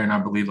out there, and I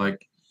believe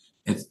like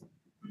it's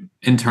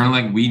internal,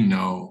 like we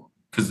know,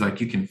 because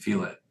like you can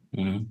feel it.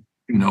 Mm-hmm.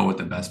 You know what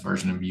the best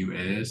version of you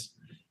is.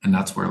 And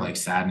that's where like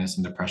sadness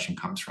and depression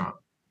comes from.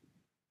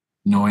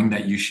 Knowing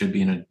that you should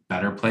be in a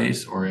better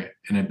place or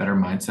in a better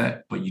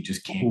mindset, but you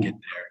just can't get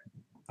there.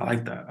 I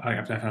like that.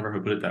 I've never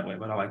put it that way,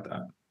 but I like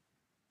that.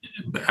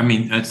 But I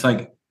mean, it's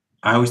like,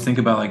 I always think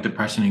about like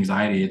depression,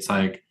 anxiety. It's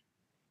like,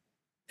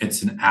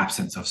 it's an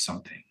absence of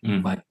something.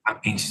 Like I'm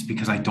anxious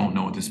because I don't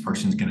know what this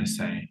person's going to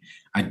say.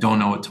 I don't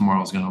know what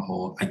tomorrow's going to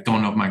hold. I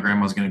don't know if my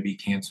grandma's going to be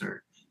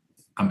cancer.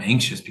 I'm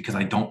anxious because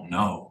I don't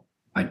know.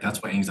 Like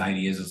that's what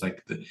anxiety is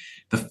like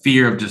the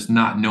fear of just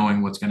not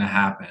knowing what's going to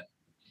happen,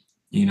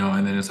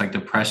 and then it's like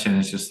depression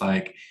is just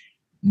like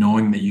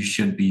knowing that you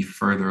should be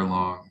further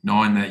along,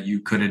 knowing that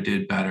you could have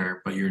did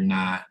better, but you're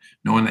not,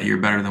 knowing that you're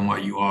better than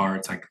what you are.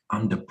 It's like,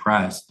 I'm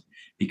depressed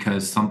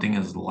because something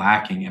is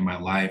lacking in my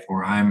life,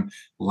 or I'm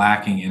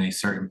lacking in a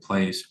certain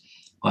place.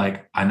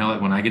 Like, I know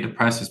that when I get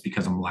depressed, it's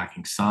because I'm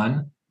lacking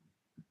sun.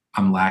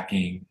 I'm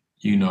lacking,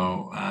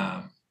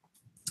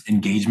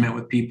 engagement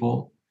with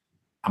people.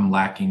 I'm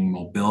lacking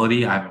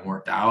mobility. I haven't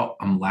worked out.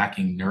 I'm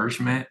lacking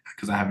nourishment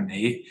because I haven't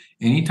ate.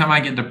 Anytime I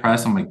get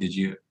depressed, I'm like,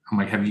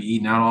 have you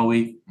eaten out all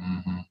week?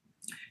 Mm-hmm.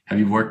 Have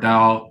you worked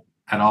out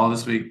at all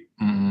this week?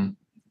 Mm-hmm.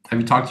 Have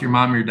you talked to your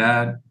mom or your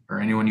dad or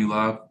anyone you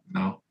love?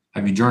 No.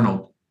 Have you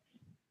journaled?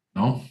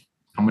 No.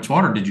 How much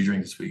water did you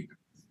drink this week?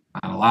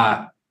 Not a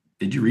lot.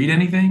 Did you read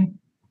anything?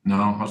 No.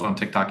 I was on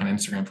TikTok and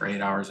Instagram for 8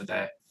 hours a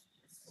day.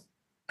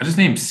 I just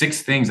named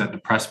 6 things that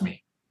depress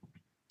me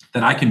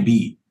that I can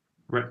beat.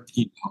 Right.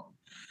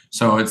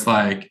 So it's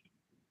like,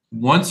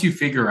 once you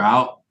figure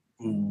out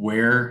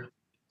where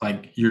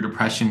like your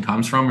depression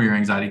comes from or your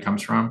anxiety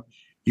comes from,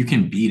 you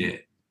can beat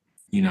it,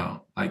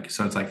 like,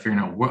 so it's like figuring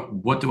out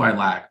what do I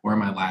lack? Where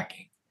am I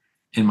lacking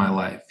in my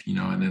life?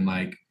 And then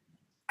like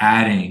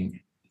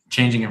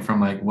changing it from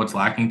like what's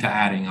lacking to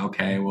adding,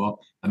 okay, well,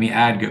 let me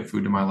add good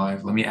food to my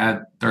life. Let me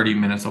add 30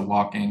 minutes of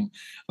walking.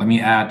 Let me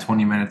add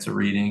 20 minutes of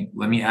reading.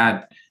 Let me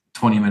add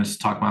 20 minutes to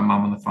talk to my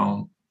mom on the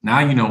phone.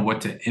 Now you know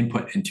what to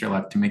input into your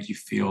life to make you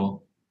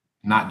feel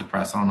not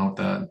depressed. I don't know what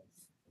the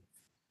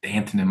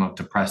antonym of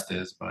depressed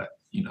is, but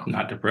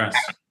not depressed.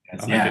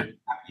 Yeah,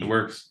 it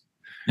works.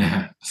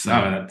 Yeah,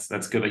 so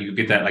that's good that you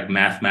get that like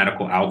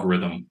mathematical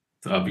algorithm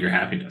of your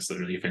happiness.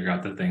 Literally, you figure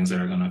out the things that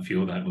are going to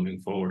fuel that moving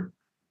forward.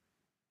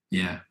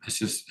 Yeah, it's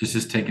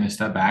just taking a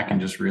step back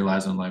and just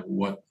realizing like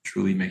what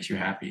truly makes you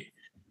happy.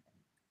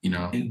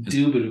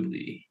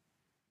 Indubitably.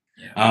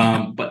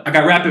 Yeah. But I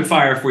got rapid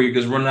fire for you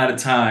because we're running out of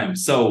time.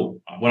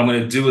 So what I'm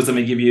going to do is I'm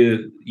going to give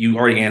you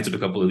already answered a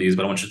couple of these,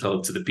 but I want you to tell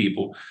it to the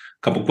people.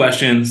 A couple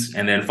questions,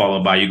 and then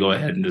followed by you go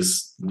ahead and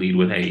just lead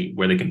with, hey,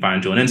 where they can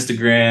find you on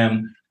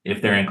Instagram,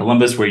 if they're in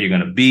Columbus, where you're going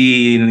to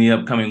be in the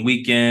upcoming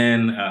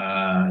weekend,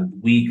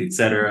 week,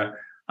 etc.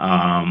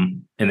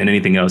 And then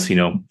anything else, you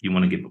want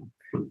to give them.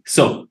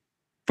 So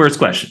first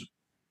question.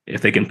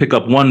 If they can pick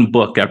up one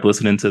book after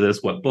listening to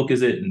this, what book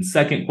is it? And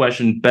second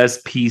question,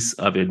 best piece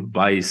of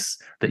advice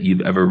that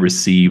you've ever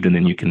received. And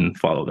then you can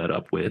follow that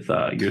up with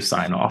your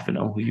sign off and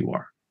know who you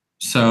are.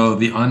 So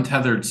The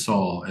Untethered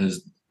Soul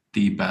is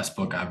the best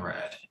book I've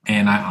read.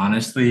 And I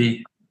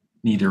honestly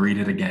need to read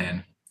it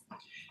again.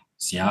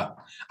 So, yeah,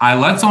 I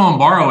let someone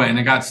borrow it and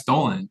it got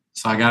stolen.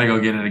 So I got to go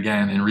get it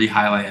again and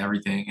re-highlight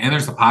everything. And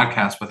there's a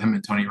podcast with him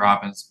and Tony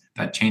Robbins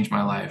that changed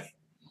my life.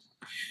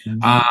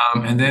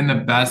 And then the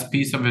best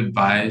piece of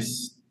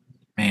advice,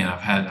 man,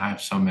 I have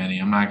so many.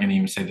 I'm not going to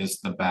even say this is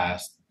the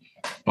best,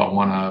 but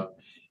one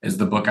is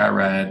the book I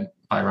read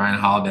by Ryan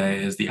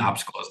Holiday is The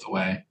Obstacle is the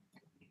Way.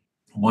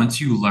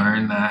 Once you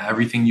learn that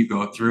everything you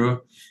go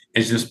through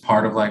is just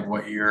part of like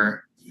what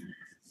your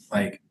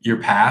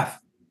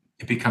path,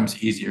 it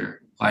becomes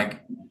easier.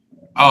 Like,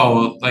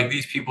 oh, like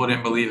these people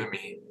didn't believe in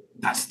me.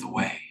 That's the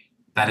way.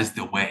 That is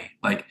the way.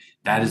 Like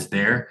that is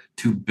there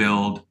to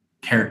build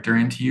character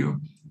into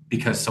you.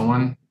 Because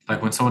when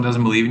someone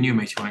doesn't believe in you, it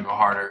makes you want to go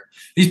harder.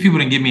 These people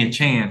didn't give me a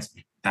chance.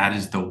 That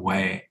is the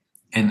way.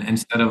 And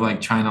instead of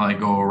like trying to like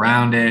go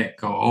around it,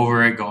 go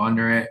over it, go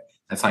under it,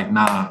 it's like,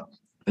 nah,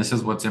 this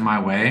is what's in my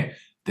way.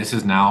 This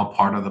is now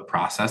part of the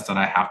process that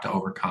I have to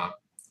overcome.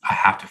 I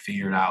have to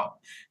figure it out.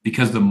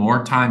 Because the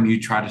more time you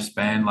try to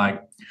spend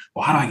like,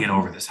 well, how do I get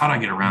over this? How do I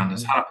get around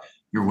this?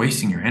 you're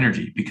wasting your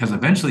energy, because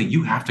eventually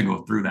you have to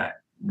go through that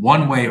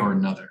one way or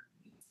another.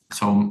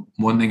 So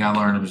one thing I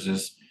learned was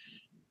just,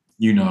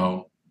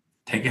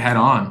 take it head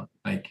on,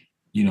 like,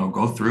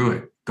 go through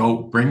it, go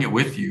bring it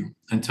with you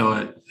until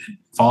it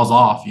falls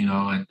off,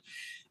 and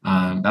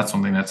that's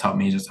something that's helped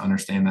me just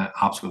understand that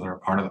obstacles are a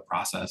part of the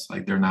process.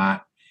 Like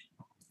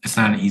it's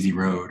not an easy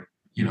road.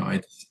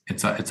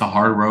 It's a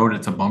hard road.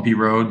 It's a bumpy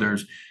road.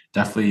 There's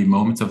definitely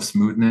moments of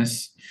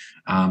smoothness.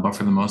 But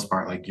for the most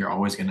part, like, you're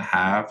always going to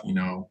have,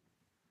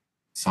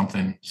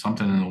 something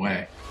in the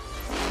way.